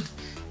little bit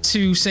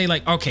to say,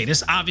 like, okay,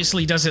 this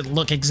obviously doesn't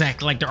look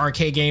exactly like the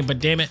arcade game, but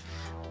damn it,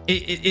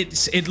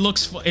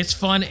 it's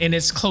fun and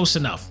it's close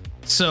enough.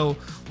 So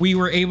we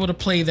were able to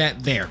play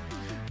that there.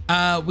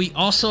 We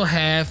also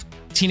have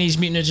Teenage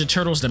Mutant Ninja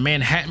Turtles: The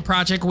Manhattan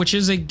Project, which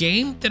is a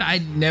game that I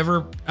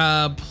never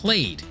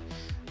played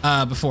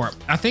before.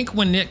 I think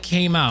when it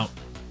came out,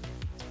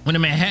 when the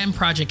Manhattan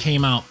Project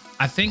came out,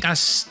 I think I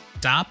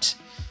stopped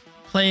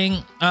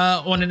playing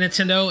on the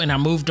Nintendo and I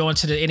moved on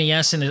to the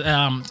NES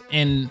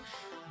and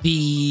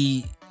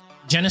the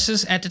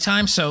Genesis at the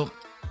time. So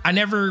I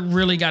never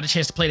really got a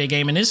chance to play that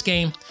game. And this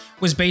game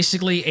was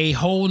basically a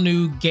whole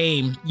new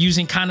game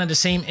using kind of the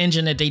same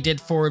engine that they did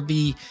for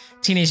the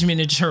Teenage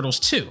Mutant Ninja Turtles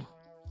 2.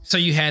 So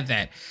you had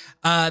that.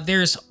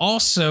 There's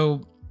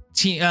also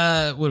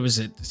Teenage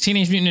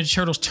Mutant Ninja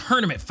Turtles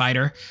Tournament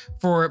Fighter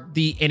for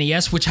the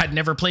NES, which I'd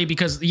never played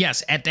because,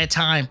 yes, at that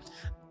time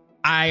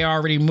I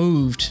already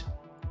moved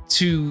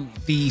to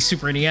the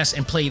Super NES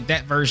and played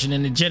that version,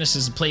 and the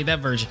Genesis and played that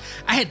version.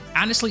 I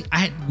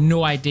had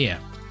no idea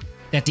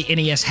that the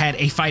NES had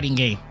a fighting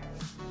game.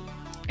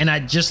 And I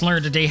just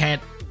learned that they had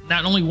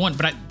not only one,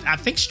 but I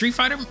think Street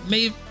Fighter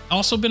may have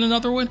also been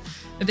another one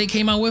that they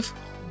came out with.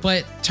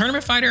 But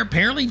Tournament Fighter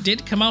apparently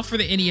did come out for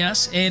the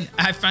NES, and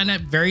I find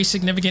that very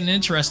significant and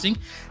interesting.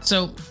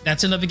 So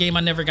that's another game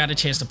I never got a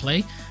chance to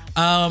play.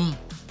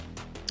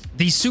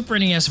 The Super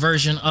NES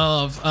version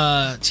of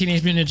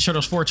Teenage Mutant Ninja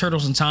Turtles 4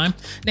 Turtles in Time.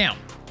 Now,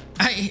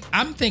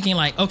 I'm thinking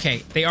like,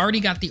 okay, they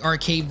already got the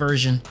arcade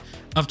version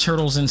of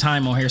Turtles in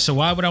Time on here, so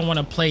why would I want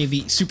to play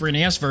the Super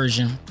NES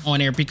version on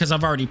there? Because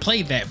I've already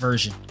played that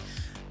version.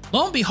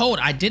 Lo and behold,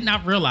 I did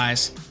not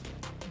realize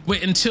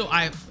until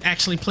I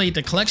actually played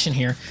the collection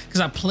here, because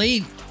I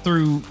played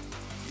through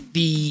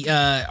the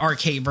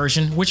arcade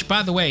version, which,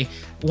 by the way,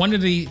 one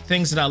of the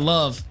things that I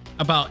love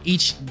about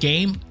each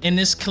game in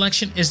this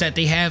collection is that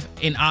they have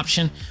an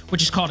option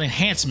which is called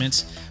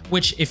enhancements,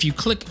 which if you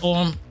click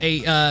on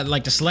a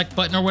like the select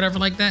button or whatever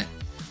like that,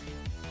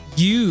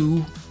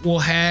 you will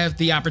have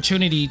the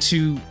opportunity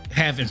to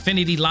have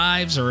infinity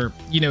lives or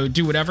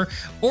do whatever,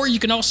 or you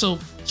can also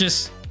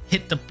just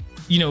hit the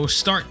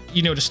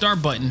the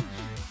start button,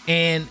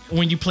 and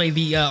when you play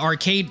the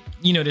arcade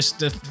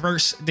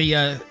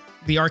the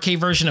arcade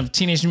version of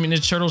Teenage Mutant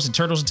Ninja Turtles and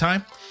Turtles in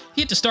Time,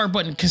 you hit the start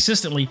button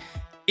consistently,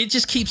 it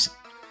just keeps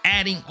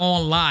adding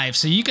on lives.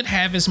 So you could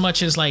have as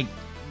much as like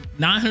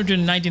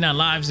 999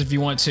 lives if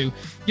you want to.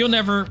 You'll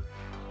never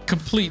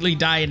completely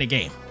die in the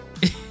game.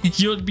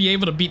 You'll be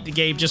able to beat the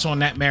game just on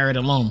that merit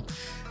alone.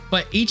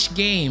 But each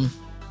game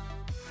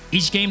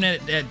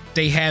that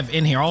they have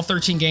in here, all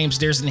 13 games,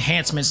 there's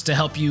enhancements to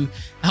help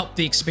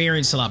the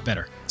experience a lot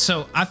better.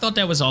 So I thought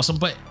that was awesome.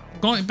 But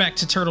going back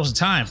to Turtles in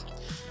Time,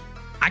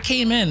 I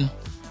came in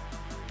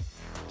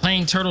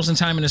playing Turtles in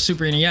Time in the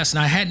Super NES, and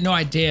I had no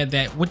idea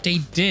that what they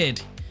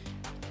did,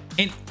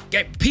 and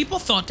people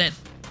thought that,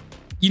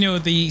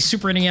 the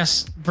Super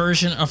NES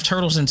version of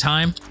Turtles in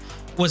Time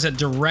was a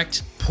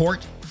direct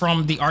port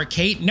from the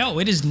arcade. No,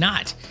 it is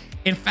not.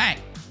 In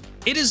fact,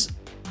 it is.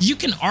 You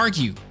can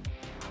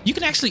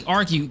actually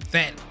argue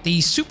that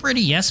the Super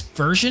NES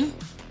version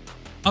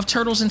of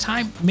Turtles in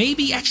Time may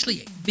be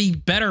actually the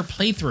better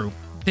playthrough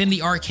than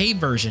the arcade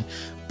version.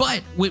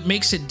 But what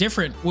makes it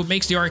different, what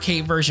makes the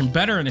arcade version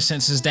better in a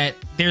sense, is that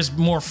there's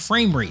more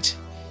frame rate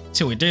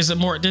to it. There's a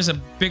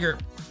bigger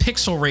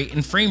pixel rate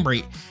and frame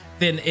rate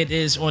than it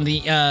is on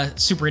the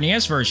Super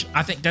NES version.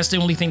 I think that's the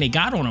only thing they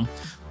got on them.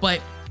 But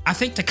I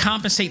think to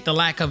compensate the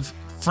lack of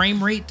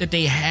frame rate that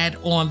they had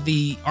on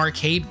the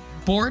arcade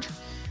board,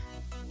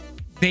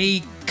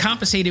 they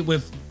compensated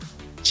with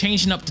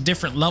changing up the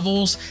different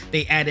levels.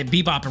 They added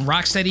Bebop and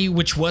Rocksteady,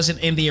 which wasn't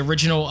in the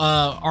original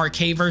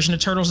arcade version of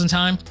Turtles in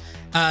Time.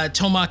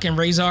 Tomac and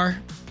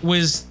Razor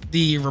was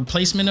the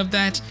replacement of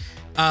that.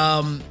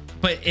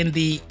 But in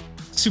the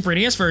Super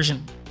NES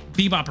version,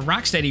 Bebop and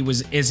Rocksteady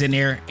is in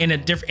there in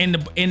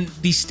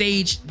the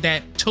stage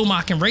that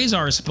Tomac and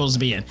Razor is supposed to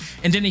be in.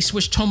 And then they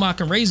switched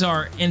Tomac and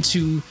Razor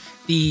into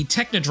the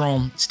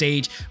Technodrome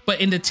stage.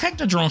 But in the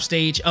Technodrome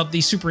stage of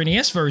the Super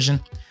NES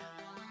version,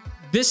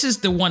 this is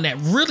the one that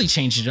really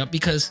changed it up,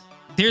 because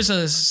there's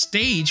a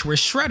stage where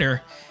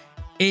Shredder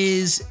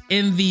is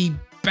in the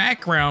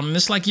background, and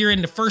it's like you're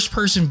in the first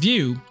person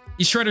view.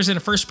 Shredder's in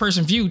the first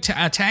person view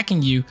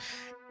attacking you.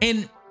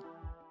 And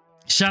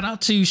shout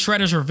out to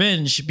Shredder's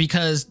Revenge,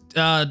 because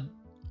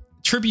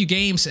Tribute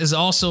Games is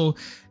also,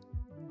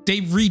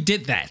 they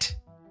redid that.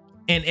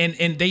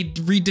 And they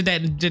redid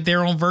that and did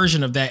their own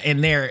version of that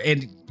in there.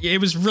 And it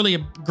was really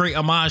a great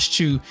homage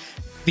to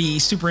the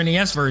Super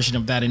NES version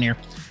of that in there.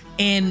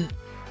 And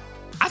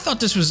I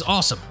thought this was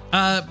awesome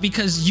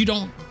because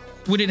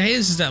what it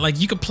is that, like,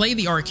 you could play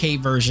the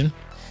arcade version,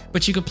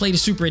 but you could play the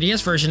Super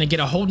NES version and get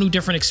a whole new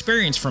different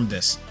experience from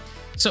this.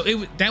 So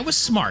that was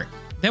smart.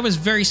 That was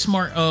very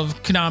smart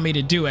of Konami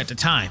to do at the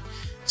time.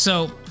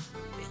 So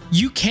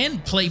you can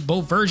play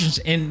both versions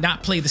and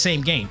not play the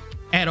same game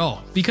at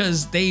all,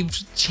 because they've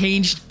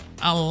changed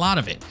a lot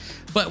of it.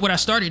 But what I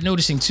started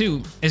noticing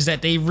too is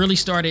that they really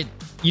started,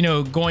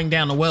 going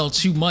down the well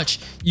too much,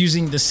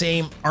 using the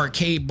same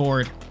arcade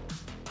board,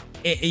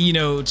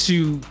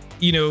 to,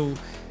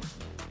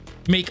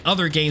 make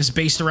other games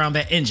based around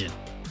that engine.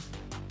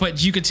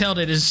 But you could tell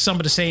that it's some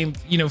of the same,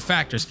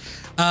 factors.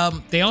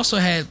 They also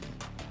had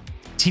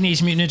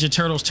Teenage Mutant Ninja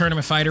Turtles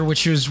Tournament Fighter,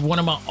 which was one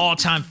of my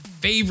all-time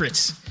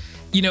favorites.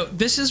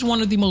 This is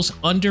one of the most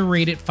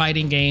underrated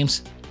fighting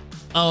games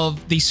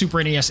of the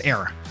Super NES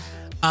era.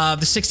 The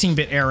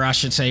 16-bit era, I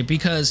should say,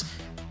 because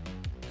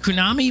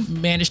Konami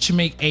managed to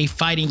make a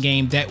fighting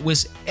game that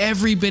was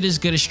every bit as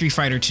good as Street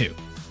Fighter 2.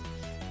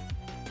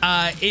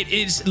 It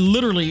is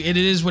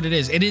what it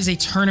is. It is a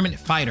tournament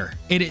fighter.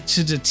 It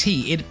to the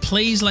T. It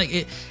plays like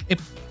it.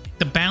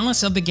 The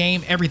balance of the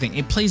game, everything.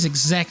 It plays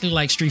exactly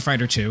like Street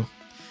Fighter 2.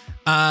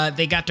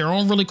 They got their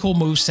own really cool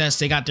movesets.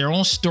 They got their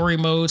own story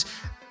modes.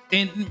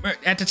 And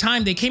at the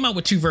time, they came out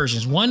with two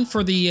versions. One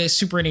for the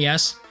Super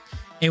NES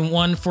and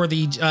one for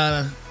the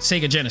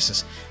Sega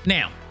Genesis.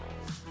 Now,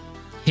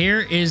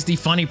 here is the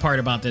funny part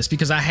about this,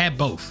 because I had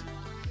both.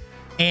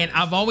 And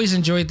I've always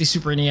enjoyed the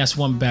Super NES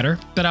one better,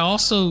 but I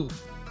also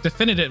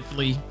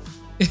definitively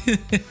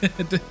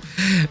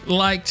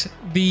liked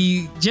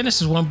the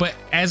Genesis one. But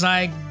as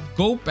I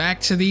go back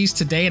to these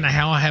today and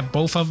how I have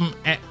both of them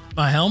at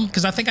my helm,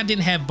 because I think I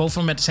didn't have both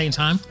of them at the same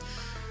time,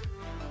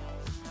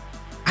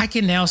 I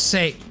can now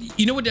say,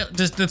 what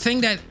the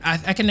thing that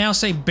I can now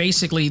say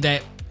basically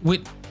that what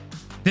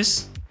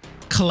this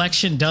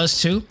collection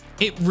does too,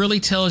 it really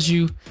tells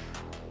you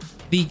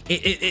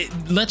it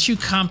lets you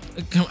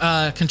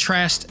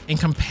contrast and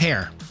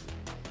compare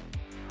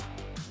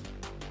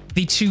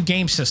the two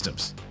game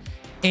systems.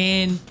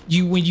 And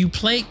when you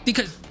play,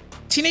 because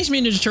Teenage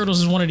Mutant Ninja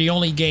Turtles is one of the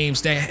only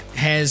games that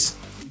has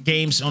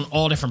games on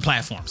all different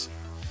platforms.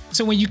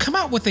 So when you come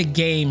out with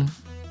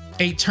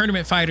a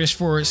tournament fighters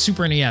for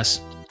Super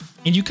NES,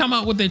 and you come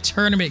out with a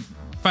tournament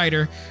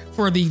fighter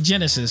for the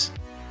Genesis,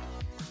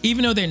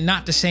 even though they're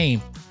not the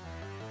same,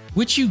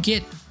 what you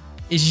get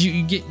is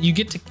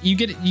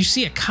you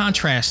see a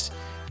contrast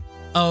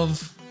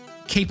of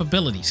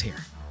capabilities here.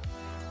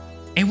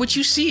 And what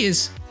you see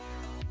is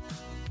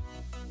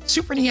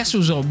Super NES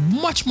was a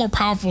much more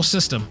powerful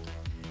system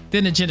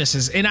than the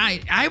Genesis. And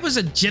I was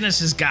a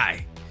Genesis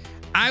guy.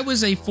 I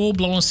was a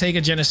full-blown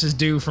Sega Genesis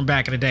dude from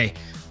back in the day.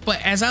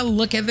 But as I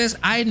look at this,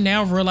 I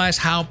now realize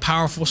how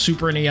powerful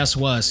Super NES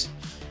was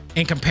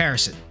in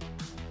comparison.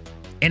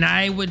 And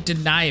I would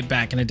deny it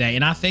back in the day.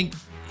 And I think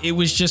it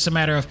was just a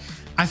matter of,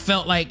 I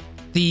felt like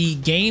the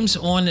games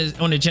on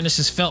the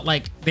Genesis felt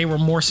like they were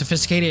more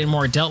sophisticated and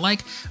more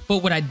adult-like.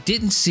 But what I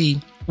didn't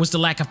see was the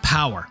lack of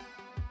power,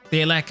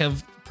 the lack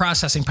of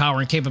processing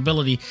power and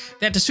capability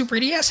that the Super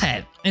NES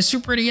had. And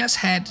Super NES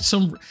had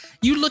some,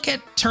 you look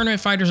at Tournament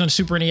Fighters on the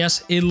Super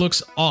NES, it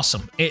looks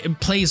awesome. It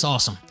plays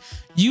awesome.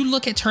 You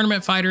look at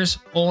Tournament Fighters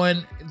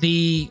on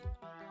the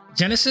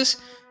Genesis,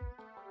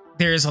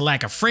 there's a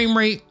lack of frame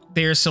rate.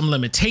 There's some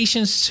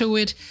limitations to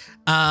it.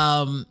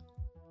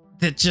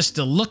 That just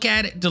the look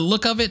at it, the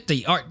look of it,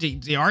 the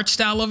art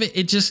style of it,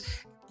 it just,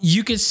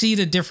 you could see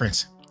the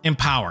difference in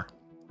power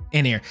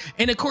in here.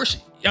 And of course,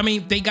 I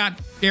mean, they got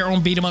their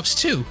own beat 'em ups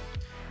too.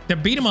 The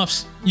beat 'em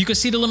ups, you could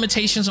see the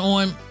limitations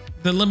on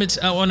the limits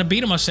on the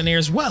beat 'em ups in there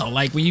as well.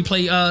 Like when you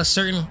play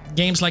certain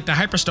games like the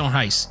Hyperstone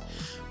Heist,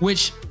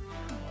 which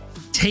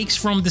takes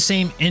from the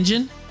same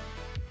engine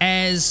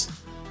as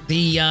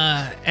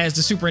the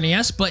Super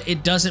NES, but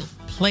it doesn't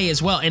play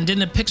as well. And then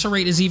the pixel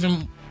rate is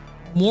even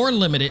more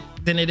limited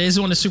than it is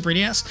on the Super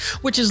NES,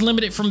 which is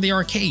limited from the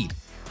arcade.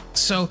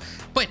 So,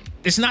 but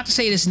it's not to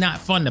say it's not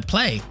fun to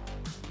play,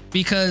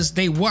 because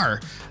they were.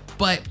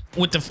 But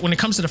when it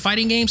comes to the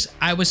fighting games,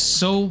 I was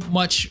so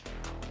much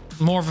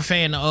more of a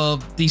fan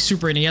of the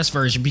Super NES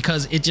version,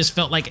 because it just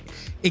felt like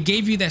it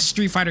gave you that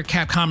Street Fighter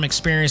Capcom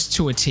experience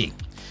to a T.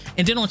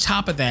 And then on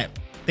top of that,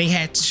 they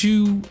had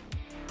 2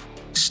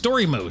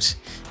 story modes.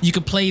 You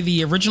could play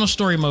the original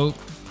story mode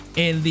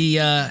and the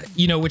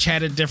which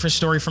had a different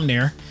story from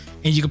there,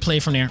 and you could play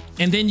from there.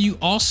 And then you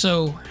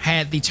also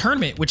had the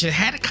tournament, which it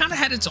kind of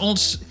had its own,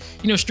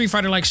 Street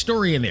Fighter like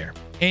story in there.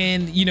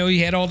 And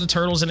you had all the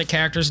turtles and the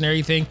characters and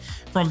everything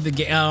from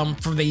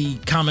the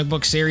comic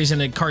book series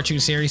and the cartoon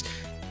series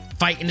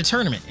fight in the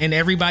tournament, and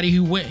everybody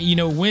who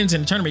wins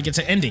in the tournament gets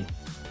an ending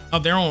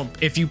of their own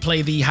if you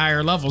play the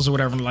higher levels or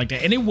whatever like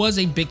that. And it was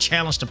a big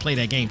challenge to play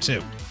that game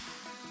too.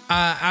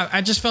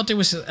 I just felt it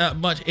was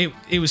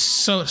it was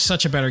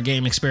such a better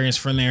game experience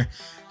from there.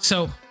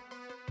 So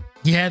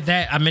you had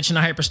that. I mentioned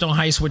the Hyperstone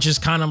Heist, which is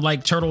kind of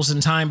like Turtles in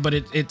Time, but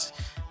it's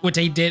what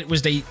they did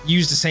was they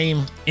used the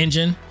same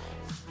engine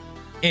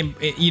and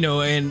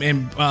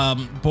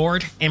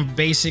board, and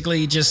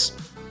basically just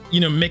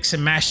mix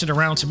and mash it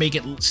around to make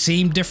it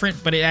seem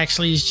different, but it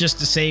actually is just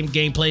the same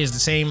gameplay, is the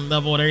same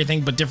level and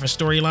everything, but different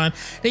storyline.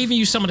 They even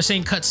use some of the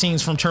same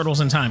cutscenes from Turtles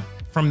in Time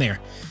from there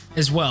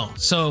as well.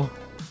 So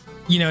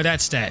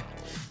that's that.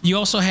 You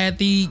also had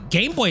the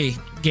Game Boy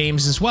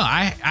games as well.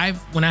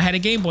 When I had a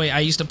Game Boy, I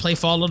used to play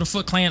Fall of the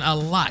Foot Clan a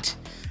lot.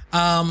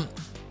 I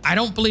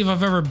don't believe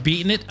I've ever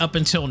beaten it up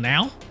until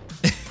now,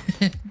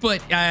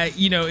 but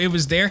it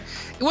was there.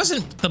 It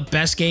wasn't the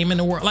best game in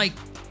the world. Like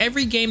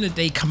every game that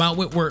they come out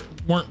with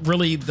weren't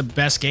really the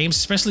best games,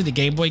 especially the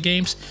Game Boy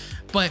games.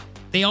 But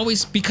they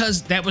always,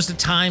 because that was the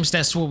times,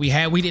 that's what we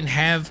had. We didn't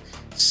have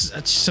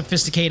such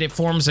sophisticated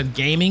forms of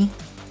gaming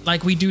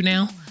like we do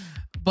now.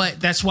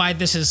 But that's why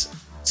this is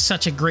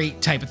such a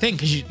great type of thing,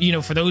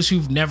 because for those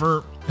who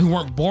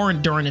weren't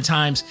born during the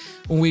times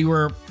when we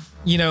were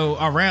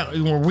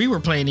around, when we were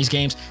playing these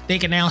games, they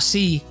can now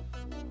see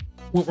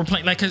what we're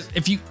playing. Like, because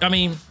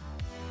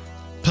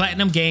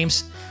Platinum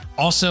Games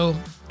also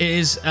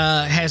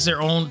has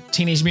their own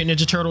Teenage Mutant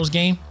Ninja Turtles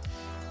game,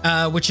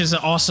 which is an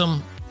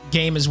awesome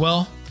game as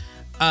well.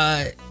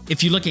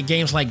 If you look at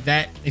games like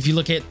that, if you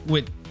look at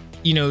what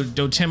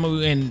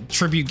Dotemu and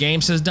Tribute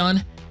Games has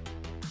done,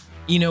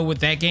 with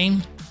that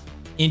game,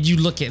 and you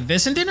look at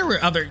this, and then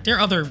there are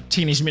other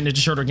Teenage Mutant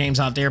Ninja Turtle games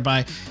out there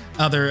by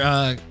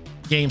other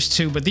games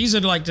too, but these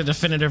are like the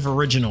definitive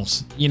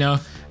originals,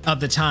 of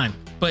the time.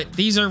 But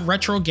these are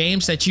retro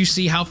games that you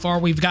see how far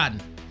we've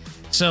gotten.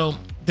 So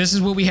this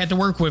is what we had to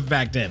work with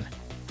back then.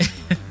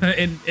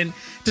 and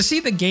to see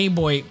the Game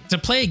Boy, to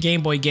play a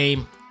Game Boy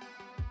game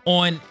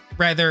on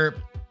rather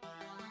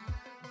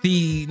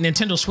the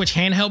Nintendo Switch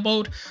handheld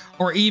mode,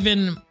 or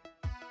even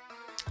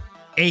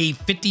a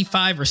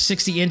 55 or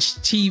 60 inch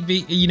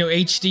TV,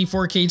 HD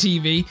 4K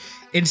TV,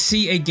 and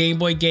see a Game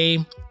Boy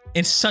game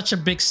in such a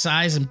big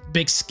size and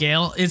big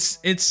scale,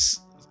 it's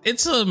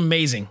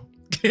amazing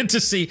to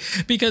see.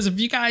 Because if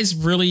you guys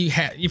really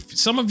if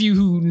some of you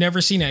who never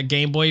seen a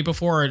Game Boy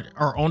before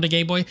or owned a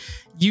Game Boy,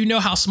 you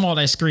know how small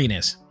that screen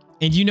is,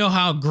 and you know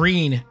how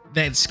green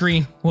that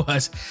screen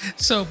was.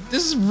 So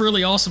this is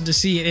really awesome to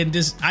see it.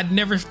 And I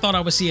never thought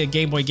I would see a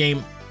Game Boy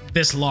game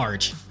this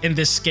large in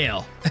this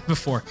scale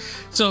before.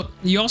 So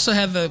you also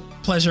have the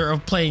pleasure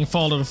of playing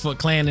Fall of the Foot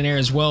Clan in there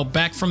as well,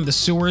 back from the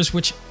sewers,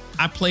 which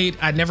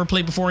I never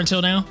played before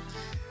until now.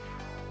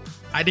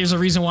 There's a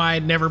reason why I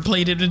never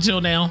played it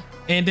until now.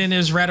 And then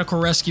there's Radical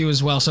Rescue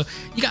as well. So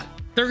you got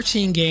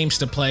 13 games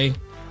to play,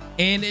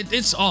 and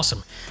it's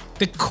awesome.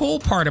 The cool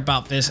part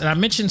about this, and I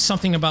mentioned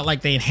something about like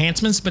the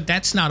enhancements, but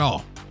that's not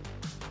all.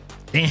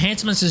 The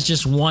enhancements is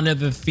just one of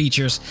the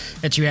features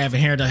that you have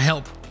in here to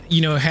help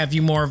have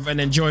you more of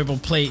an enjoyable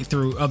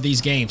playthrough of these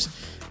games.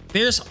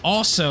 there's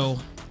also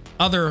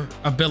other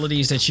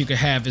abilities that you could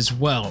have as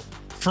well.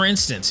 For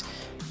instance,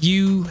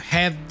 you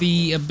have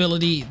the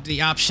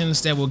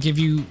options that will give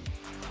you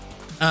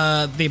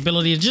the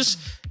ability to just,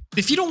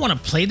 if you don't want to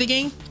play the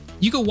game,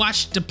 you can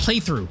watch the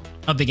playthrough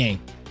of the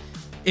game.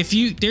 If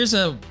you, there's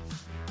a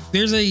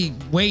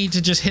way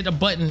to just hit a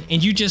button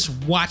and you just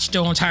watch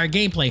the entire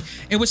gameplay.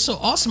 And what's so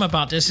awesome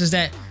about this is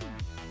that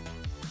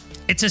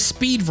it's a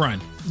speed run.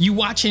 You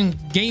watching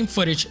game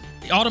footage,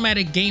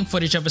 automatic game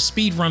footage of a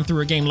speed run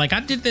through a game. Like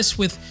I did this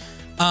with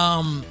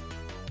the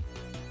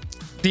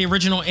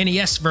original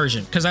NES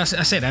version, because I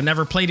said I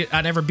never played it,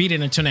 I never beat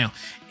it until now.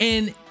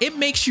 And it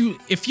makes you,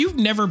 if you've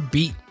never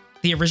beat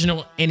the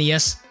original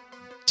NES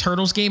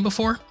Turtles game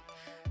before,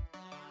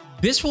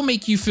 this will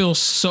make you feel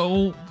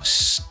so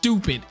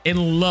stupid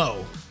and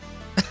low.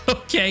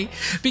 Okay?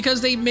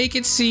 Because they make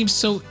it seem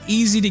so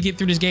easy to get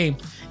through this game.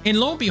 And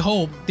lo and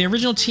behold, the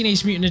original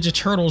Teenage Mutant Ninja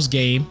Turtles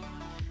game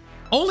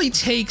only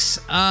takes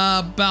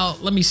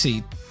about, let me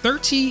see,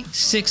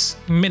 36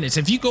 minutes.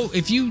 If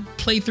you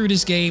play through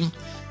this game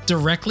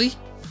directly,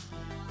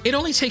 it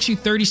only takes you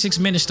 36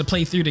 minutes to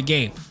play through the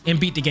game and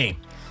beat the game.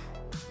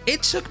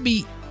 It took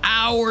me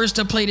hours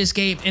to play this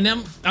game, and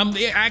I'm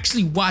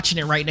actually watching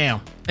it right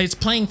now. It's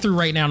playing through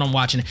right now, and I'm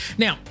watching it.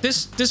 Now,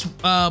 this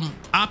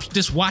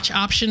watch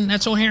option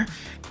that's on here,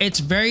 it's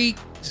very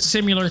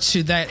similar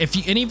to that.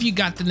 If any of you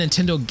got the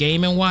Nintendo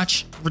Game &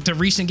 Watch, the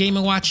recent Game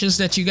 & Watches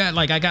that you got,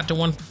 like I got the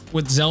one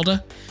with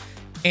Zelda,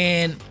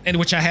 and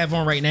which I have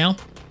on right now,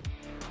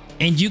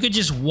 and you could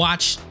just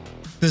watch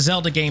the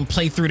Zelda game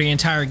play through the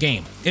entire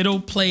game.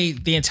 It'll play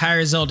the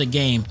entire Zelda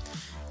game,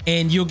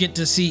 and you'll get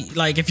to see,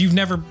 like, if you've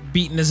never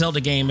beaten the Zelda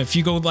game, if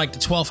you go like the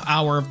 12th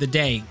hour of the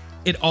day,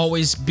 it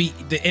always beat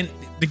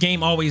the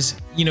game always,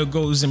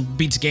 goes and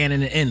beats Ganon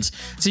and it ends.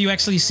 So you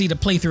actually see the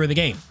playthrough of the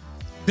game.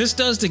 This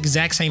does the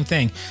exact same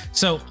thing.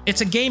 So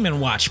it's a Game &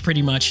 Watch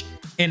pretty much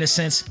in a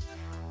sense,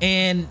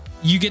 and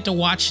you get to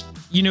watch,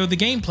 the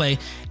gameplay,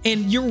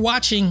 and you're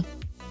watching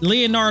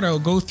Leonardo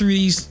go through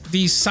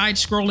these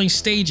side-scrolling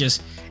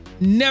stages,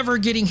 never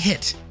getting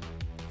hit.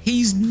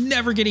 He's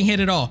never getting hit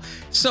at all.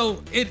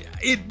 So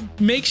it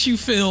makes you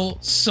feel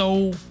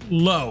so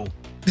low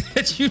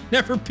that you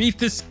never beat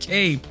this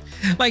game.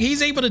 Like,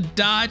 he's able to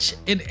dodge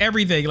and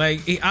everything. Like,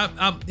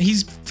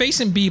 he's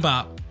facing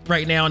Bebop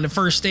right now in the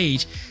first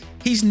stage.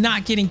 He's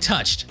not getting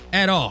touched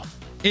at all.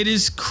 It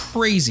is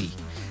crazy.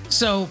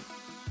 So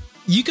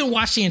you can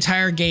watch the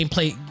entire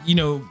gameplay,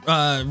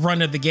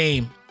 run of the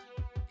game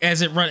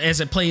as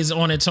it plays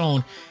on its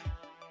own,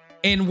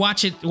 and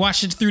watch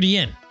it through the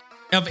end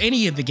of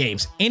any of the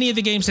games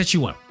that you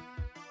want.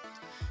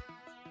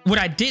 What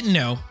I didn't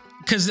know,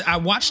 because I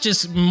watched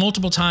this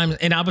multiple times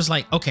and I was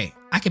like, okay,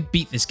 I could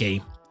beat this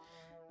game.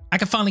 I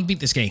can finally beat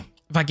this game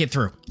if I get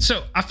through.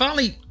 So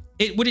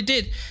what it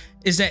did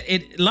is that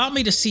it allowed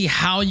me to see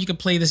how you could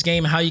play this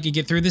game and how you could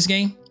get through this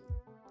game,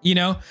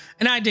 and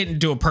I didn't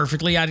do it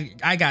perfectly.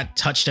 I got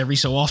touched every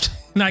so often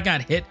and I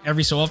got hit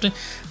every so often,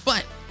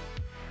 but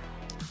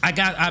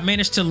I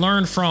managed to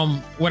learn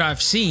from what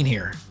I've seen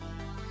here.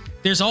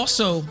 There's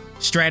also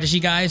strategy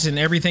guides and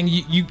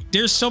everything.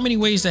 There's so many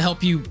ways to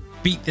help you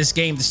beat this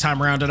game this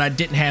time around that I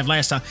didn't have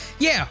last time.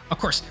 Yeah, of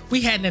course,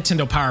 we had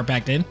Nintendo Power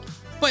back then,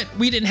 but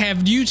we didn't have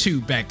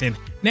YouTube back then.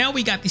 Now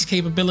we got these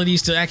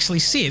capabilities to actually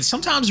see it.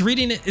 Sometimes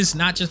reading it is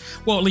not just,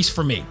 well, at least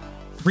for me,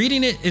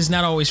 reading it is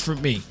not always for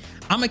me.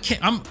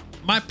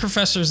 My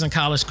professors in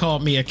college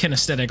called me a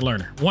kinesthetic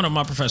learner. One of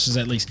my professors,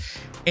 at least.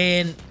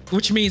 And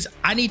which means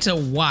I need to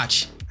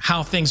watch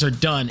how things are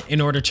done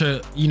in order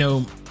to,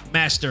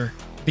 master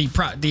the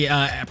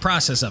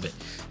process of it.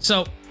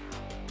 So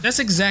that's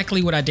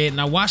exactly what I did.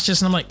 And I watched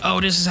this and I'm like, oh,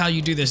 this is how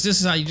you do this.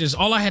 This is how you do this.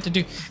 All I had to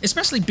do,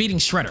 especially beating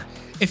Shredder.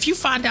 If you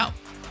find out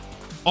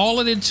all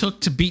it took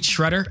to beat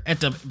Shredder at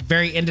the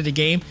very end of the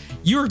game,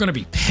 you're going to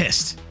be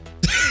pissed.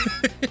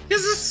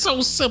 This is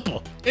so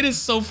simple. It is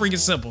so freaking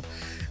simple.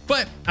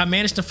 But I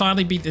managed to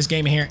finally beat this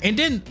game in here. And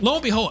then lo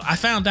and behold, I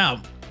found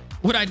out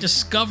what I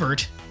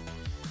discovered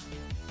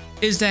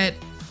is that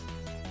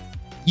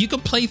you can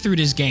play through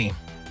this game.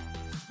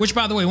 Which,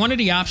 by the way, one of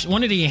the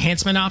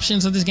enhancement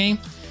options of this game,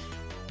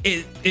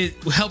 it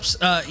helps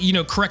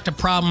correct a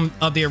problem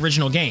of the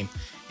original game,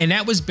 and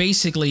that was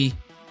basically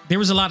there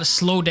was a lot of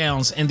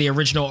slowdowns in the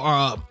original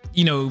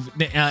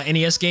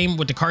NES game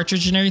with the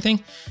cartridge and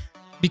everything.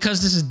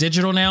 Because this is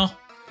digital now,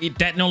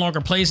 that no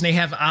longer plays, and they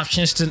have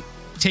options to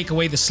take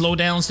away the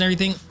slowdowns and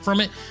everything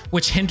from it,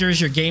 which hinders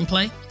your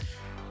gameplay.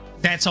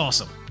 That's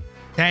awesome.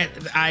 That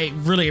I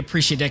really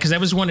appreciate that, because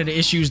that was one of the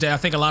issues that I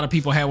think a lot of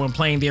people had when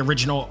playing the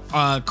original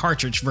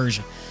cartridge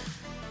version.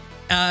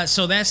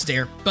 So that's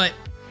there. But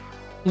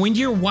when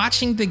you're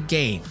watching the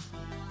game,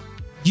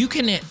 you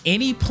can at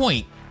any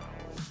point,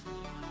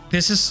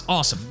 this is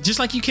awesome. Just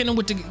like you can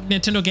with the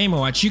Nintendo Game &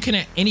 Watch, you can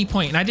at any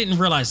point, and I didn't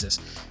realize this,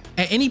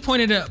 at any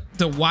point of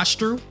the watch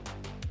through,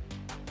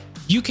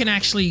 you can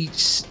actually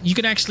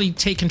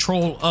take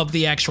control of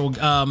the actual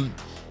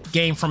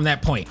game from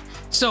that point.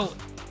 So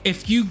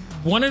if you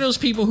one of those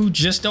people who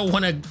just don't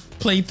want to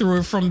play through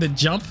it from the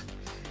jump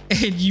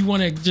and you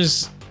want to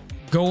just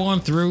go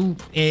on through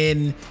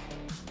and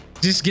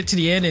just get to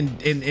the end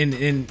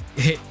and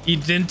hit, you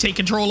then take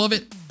control of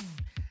it,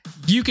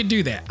 you can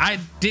do that. I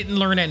didn't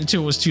learn that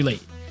until it was too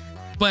late.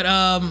 But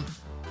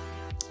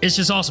it's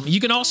just awesome.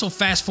 You can also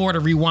fast forward or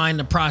rewind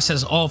the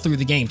process all through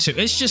the game too.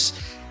 It's just,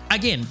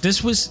 again,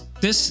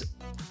 this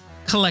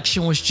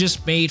collection was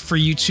just made for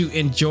you to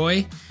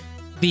enjoy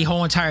the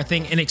whole entire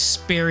thing and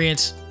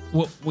experience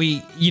what we,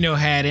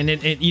 had,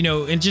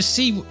 and just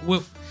see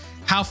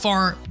how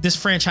far this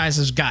franchise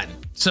has gotten.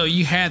 So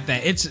you had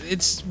that.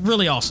 It's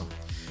really awesome.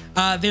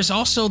 There's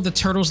also the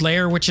Turtles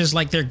Lair, which is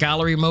like their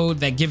gallery mode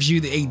that gives you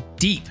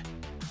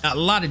a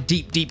lot of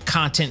deep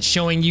content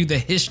showing you the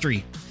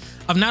history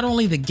of not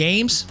only the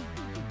games,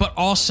 but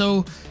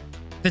also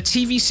the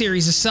TV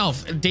series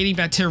itself, dating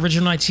back to the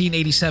original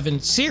 1987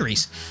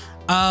 series.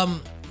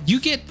 You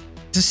get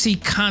to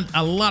see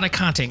a lot of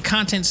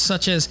content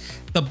such as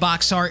the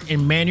box art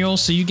and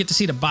manuals. So you get to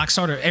see the box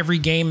art of every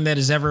game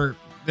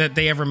that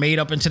they ever made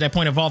up until that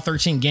point of all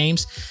 13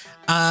 games.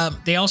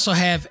 They also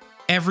have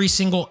every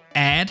single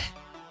ad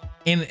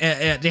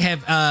they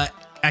have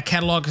a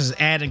catalog as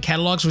ad and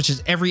catalogs, which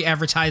is every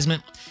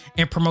advertisement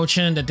and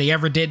promotion that they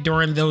ever did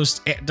during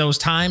those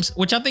times,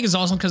 which I think is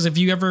awesome. Because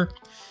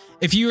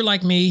if you're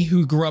like me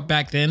who grew up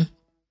back then,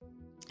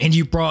 and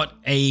you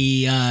brought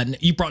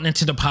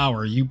Nintendo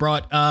Power, you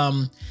brought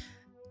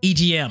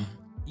EGM,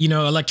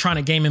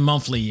 Electronic Gaming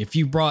Monthly, if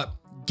you brought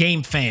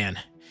Game Fan,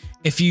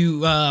 if you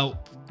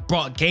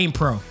brought Game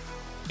Pro,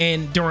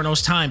 and during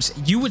those times,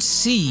 you would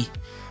see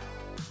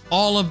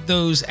all of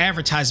those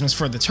advertisements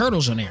for the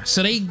Turtles on there.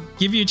 So they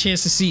give you a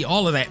chance to see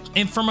all of that.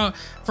 And for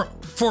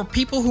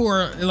people who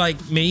are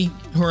like me,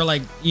 who are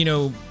like,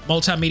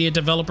 multimedia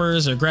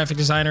developers or graphic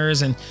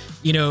designers and,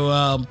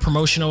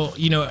 promotional,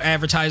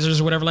 advertisers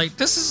or whatever, like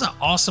this is an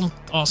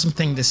awesome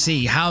thing to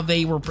see how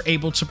they were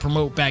able to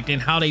promote back then,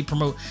 how they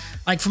promote.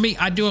 Like for me,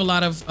 I do a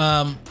lot of,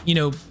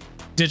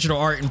 digital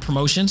art and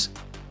promotions,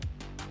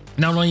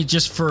 not only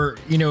just for,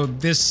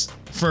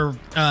 for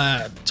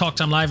Talk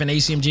Time Live and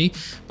ACMG,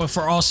 but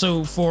for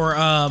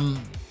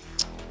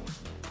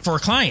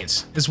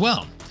clients as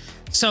well.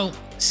 So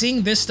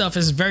seeing this stuff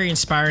is very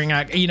inspiring.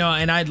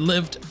 And I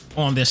lived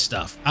on this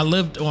stuff. I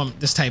lived on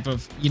this type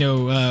of,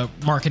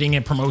 marketing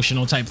and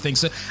promotional type thing.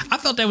 So I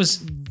thought that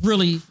was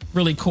really,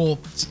 really cool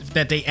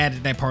that they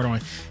added that part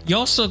on. You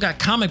also got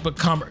comic book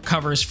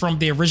covers from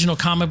the original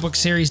comic book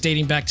series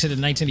dating back to the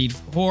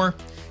 1984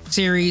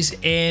 series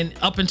and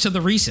up into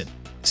the recent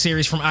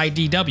series from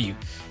IDW.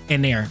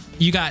 In there,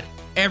 you got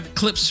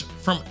clips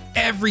from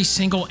every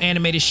single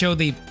animated show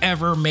they've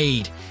ever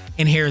made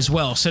in here as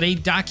well. So they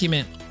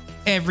document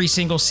every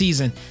single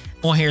season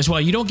on here as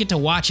well. You don't get to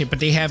watch it, but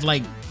they have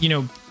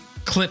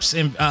clips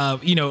and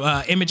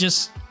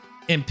images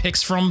and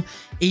pics from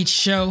each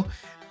show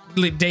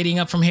dating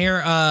up from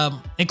here,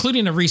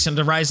 including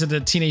the Rise of the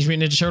Teenage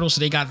Mutant Ninja Turtles.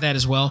 So they got that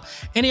as well.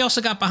 And they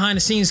also got behind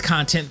the scenes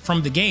content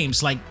from the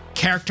games, like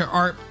character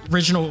art,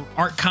 original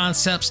art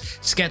concepts,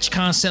 sketch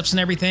concepts, and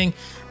everything.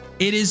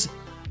 It is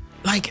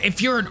like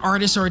if you're an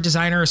artist or a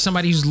designer or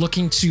somebody who's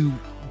looking to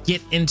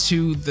get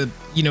into the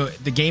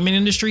gaming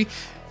industry,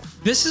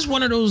 this is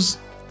one of those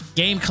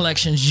game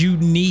collections you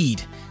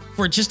need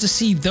for just to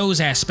see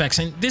those aspects.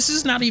 And this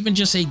is not even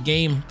just a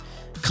game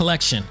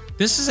collection.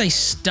 This is a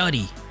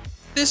study.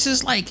 This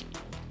is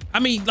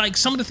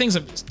some of the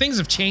things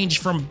have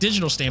changed from a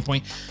digital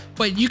standpoint,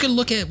 but you can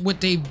look at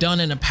what they've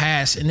done in the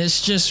past, and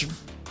it's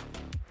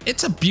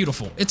a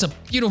beautiful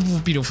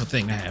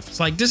thing to have. It's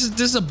like this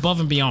is above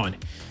and beyond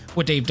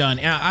what they've done.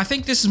 And I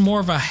think this is more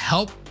of a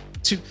help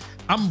to.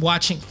 I'm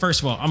watching.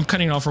 First of all, I'm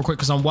cutting it off real quick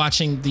because I'm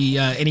watching the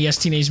NES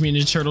Teenage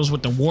Mutant Ninja Turtles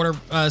with the water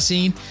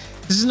scene.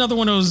 This is another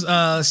one of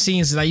those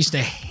scenes that I used to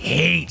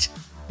hate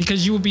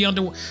because you would be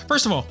under.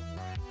 First of all,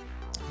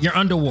 you're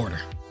underwater,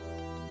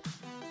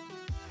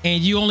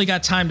 and you only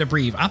got time to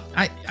breathe.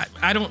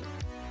 I don't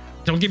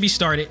get me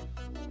started.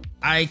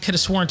 I could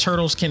have sworn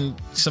turtles can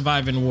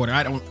survive in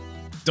water.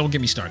 Don't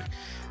get me started.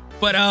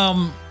 But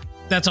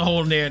that's a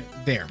whole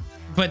there.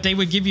 But they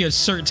would give you a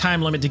certain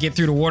time limit to get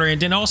through the water,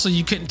 and then also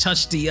you couldn't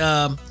touch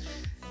the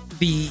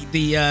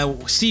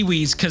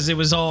seaweeds because it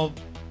was all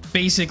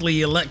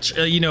basically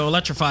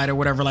electrified or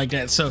whatever like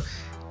that. So,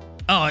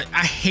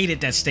 I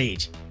hated that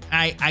stage.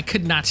 I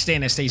could not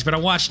stand that stage. But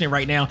I'm watching it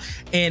right now,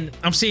 and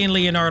I'm seeing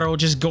Leonardo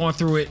just going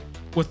through it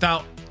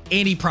without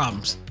any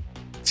problems.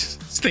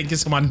 This thing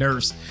gets on my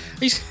nerves.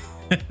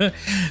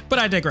 But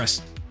I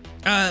digress.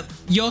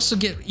 You also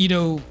get,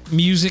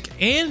 music,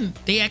 and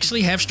they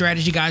actually have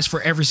strategy guides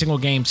for every single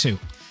game too.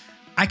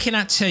 I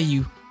cannot tell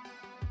you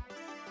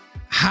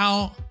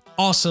how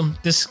awesome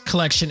this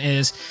collection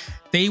is.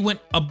 They went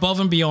above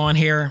and beyond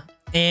here,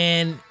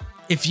 and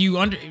if you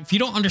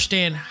don't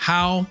understand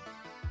how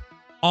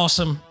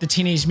awesome the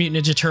Teenage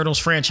Mutant Ninja Turtles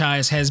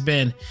franchise has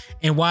been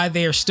and why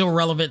they are still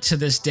relevant to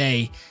this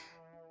day,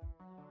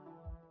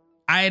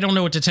 I don't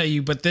know what to tell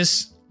you. But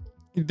this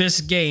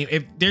game,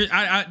 if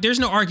there's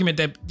no argument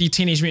that the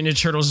Teenage Mutant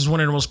Ninja Turtles is one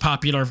of the most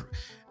popular,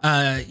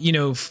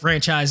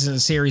 franchises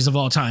and series of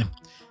all time.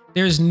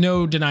 There's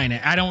no denying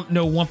it. I don't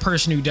know one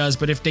person who does,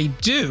 but if they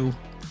do,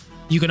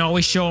 you can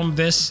always show them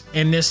this,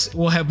 and this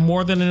will have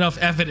more than enough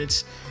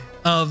evidence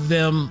of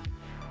them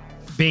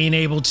being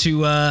able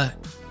to,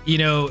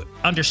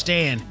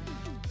 understand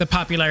the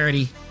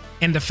popularity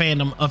and the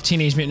fandom of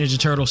Teenage Mutant Ninja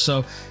Turtles.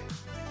 So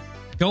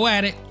go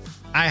at it.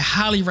 I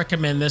highly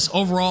recommend this.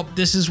 Overall,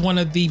 this is one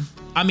of the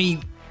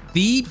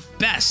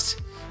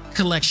best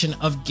collection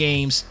of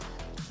games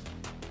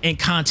and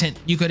content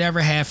you could ever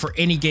have for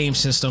any game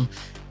system.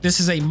 This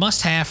is a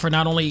must-have for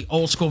not only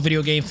old school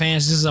video game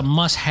fans, this is a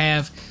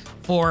must-have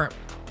for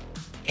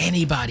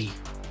anybody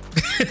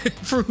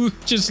for who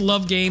just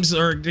love games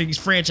or these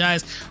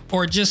franchise,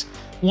 or just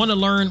want to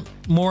learn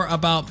more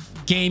about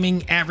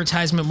gaming,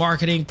 advertisement,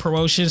 marketing,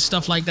 promotion,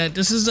 stuff like that.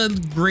 This is a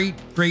great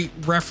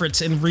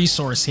reference and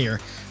resource here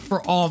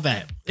for all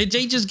that. They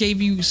just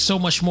gave you so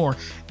much more.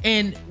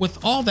 And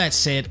with all that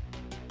said,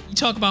 you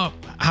talk about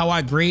how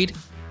I grade.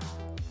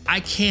 I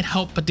can't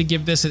help but to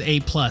give this an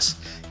A+.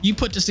 You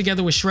put this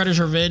together with Shredder's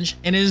Revenge,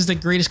 and it is the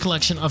greatest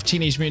collection of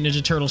Teenage Mutant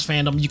Ninja Turtles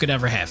fandom you could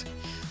ever have.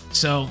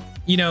 So,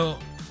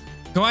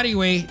 go out of your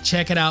way,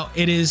 check it out.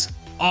 It is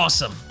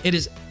awesome. It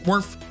is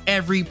worth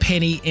every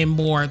penny and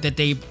more that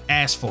they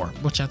asked for,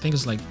 which I think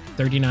is like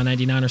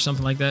 $39.99 or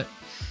something like that.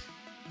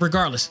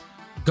 Regardless,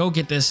 go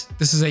get this.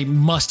 This is a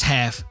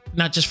must-have,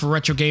 not just for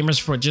retro gamers,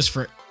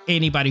 for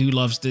anybody who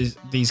loves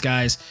these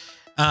guys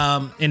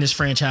in this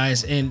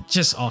franchise, and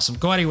just awesome.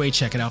 Go out of your way,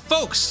 check it out,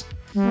 folks.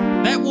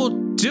 That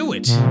will do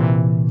it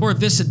for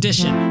this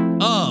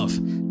edition of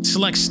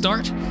Select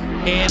Start.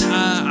 And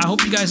I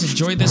hope you guys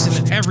enjoyed this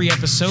in every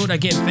episode.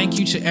 Again, thank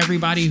you to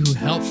everybody who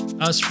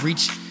helped us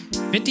reach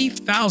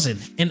 50,000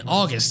 in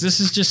August. This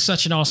is just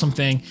such an awesome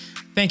thing.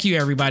 Thank you,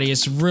 everybody.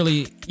 It's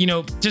really,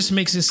 just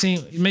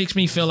makes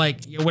me feel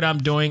like what I'm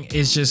doing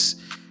is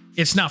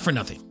it's not for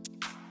nothing.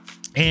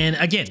 And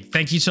again,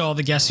 thank you to all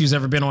the guests who's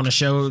ever been on the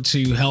show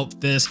to help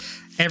this.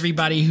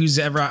 Everybody who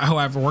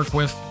I've worked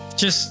with,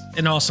 just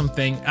an awesome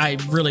thing. I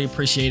really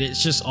appreciate it.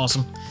 It's just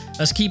awesome.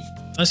 Let's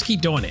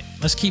keep doing it.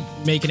 Let's keep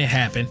making it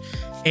happen.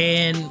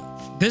 And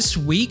this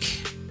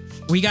week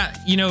we got,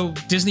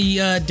 Disney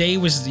Day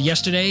was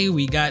yesterday.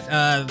 We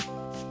got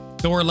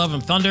Thor: Love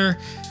and Thunder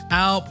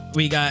out.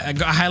 I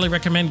highly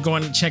recommend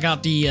going to check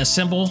out the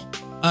Symbol,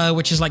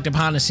 which is like the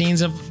behind the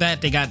scenes of that.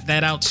 They got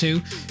that out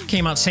too.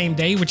 Came out same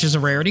day, which is a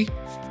rarity.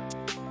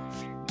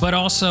 But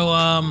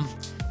also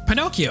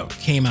Pinocchio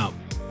came out.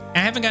 I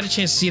haven't got a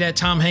chance to see that.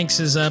 Tom Hanks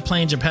is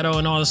playing Geppetto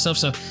and all this stuff.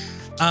 So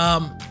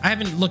I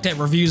haven't looked at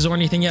reviews or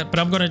anything yet, but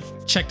I'm going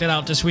to check that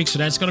out this week. So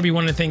that's going to be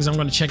one of the things I'm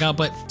going to check out.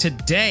 But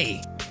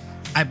today,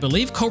 I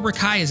believe Cobra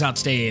Kai is out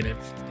today. And if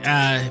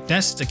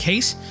that's the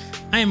case,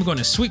 I am going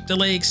to sweep the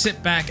legs,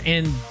 sit back,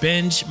 and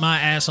binge my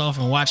ass off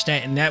and watch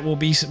that. And that will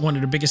be one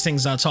of the biggest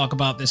things I'll talk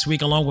about this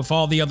week, along with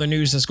all the other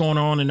news that's going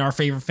on in our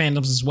favorite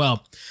fandoms as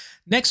well.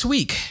 Next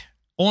week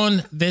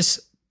on this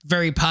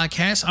very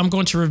podcast, I'm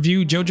going to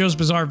review JoJo's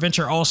Bizarre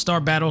Adventure All-Star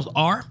Battle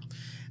R.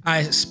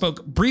 I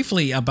spoke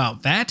briefly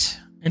about that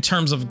in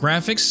terms of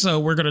graphics, so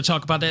we're going to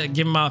talk about that and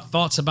give my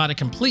thoughts about it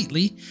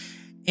completely.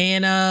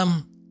 And,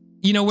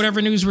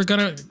 whatever news we're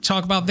going to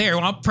talk about there.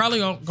 Well, I'm probably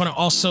going to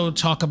also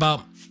talk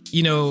about,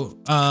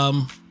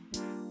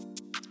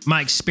 my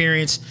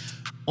experience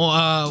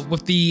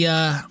with the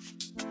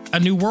A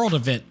New World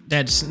event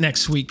that's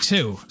next week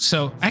too.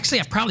 So actually,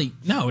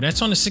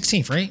 that's on the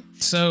 16th, right?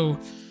 So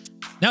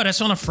no,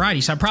 that's on a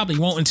Friday, so I probably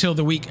won't until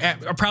the week,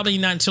 or probably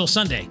not until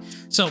Sunday.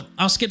 So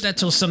I'll skip that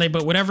till Sunday,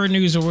 but whatever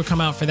news will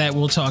come out for that,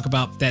 we'll talk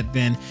about that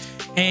then.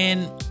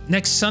 And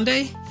next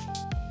Sunday,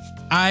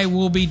 I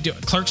will be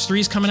Clerks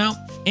 3 is coming out.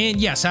 And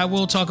yes, I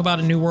will talk about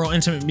A New World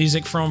intimate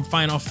music from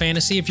Final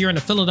Fantasy. If you're in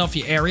the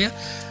Philadelphia area,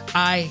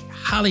 I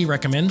highly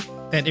recommend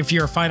that if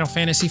you're a Final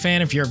Fantasy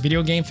fan, if you're a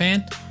video game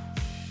fan,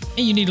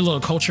 and you need a little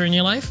culture in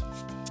your life,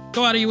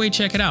 go out of your way,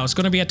 check it out. It's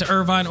going to be at the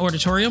Irvine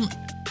Auditorium,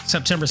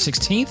 September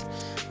 16th.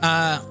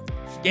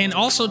 And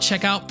also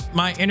check out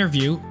my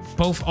interview,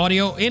 both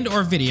audio and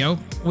or video,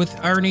 with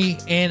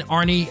Arnie and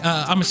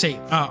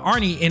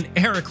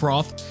Eric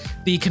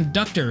Roth, the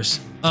conductors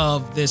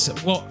of this.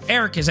 Well,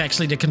 Eric is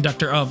actually the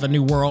conductor of A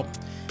New World,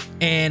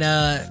 and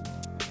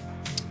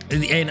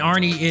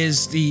Arnie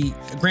is the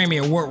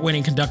Grammy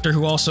Award-winning conductor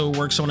who also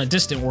works on A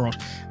Distant World,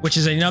 which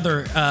is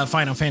another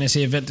Final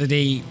Fantasy event that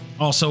they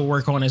also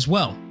work on as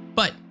well.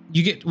 But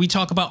we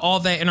talk about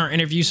all that in our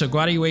interview, so go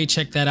out of your way,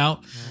 check that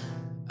out.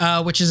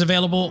 Which is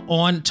available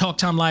on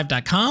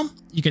TalkTimeLive.com.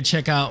 You can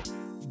check out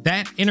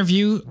that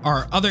interview,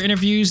 or other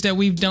interviews that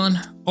we've done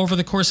over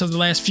the course of the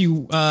last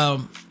few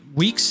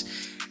weeks,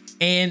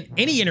 and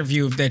any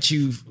interview that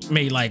you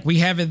may like. We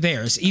have it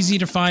there. It's easy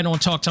to find on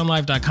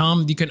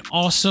TalkTimeLive.com. You can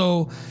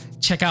also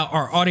check out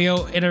our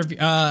audio interview,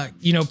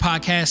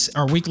 podcast,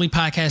 our weekly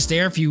podcast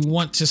there. If you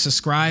want to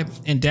subscribe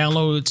and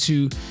download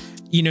to,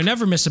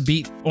 never miss a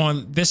beat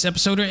on this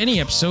episode or any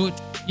episode,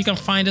 you can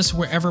find us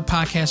wherever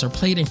podcasts are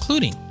played,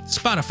 including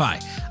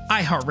Spotify,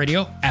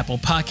 iHeartRadio, Apple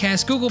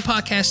Podcasts, Google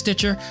Podcasts,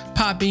 Stitcher,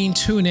 Podbean,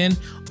 TuneIn,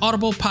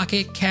 Audible,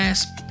 Pocket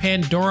Cast,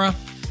 Pandora.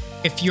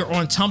 If you're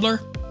on Tumblr,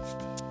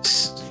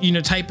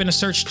 type in a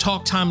search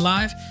Talk Time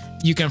Live.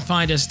 You can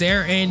find us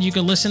there, and you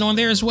can listen on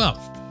there as well.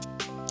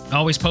 I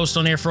always post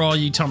on there for all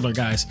you Tumblr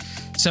guys.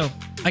 So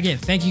again,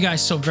 thank you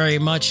guys so very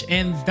much,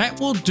 and that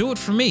will do it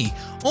for me.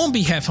 On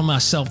behalf of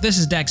myself, this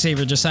is Dax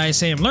Xavier Josiah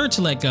saying, learn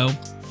to let go,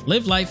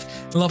 live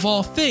life, and love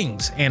all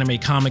things anime,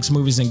 comics,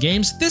 movies, and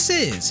games. This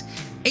is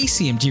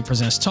ACMG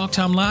Presents Talk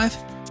Time Live.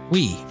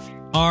 We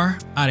are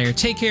out of here.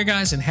 Take care,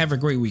 guys, and have a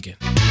great weekend.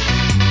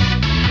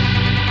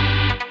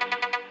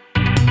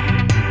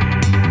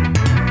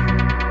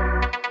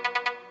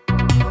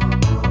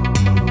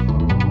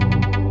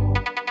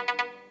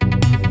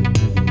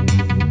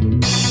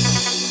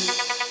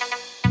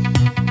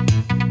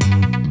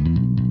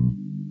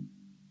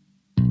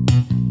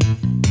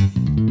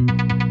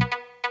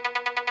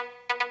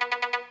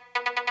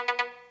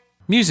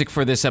 Music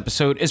for this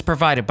episode is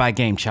provided by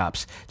Game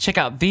Chops. Check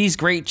out these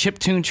great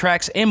chiptune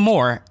tracks and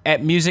more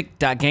at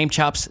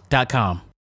music.gamechops.com.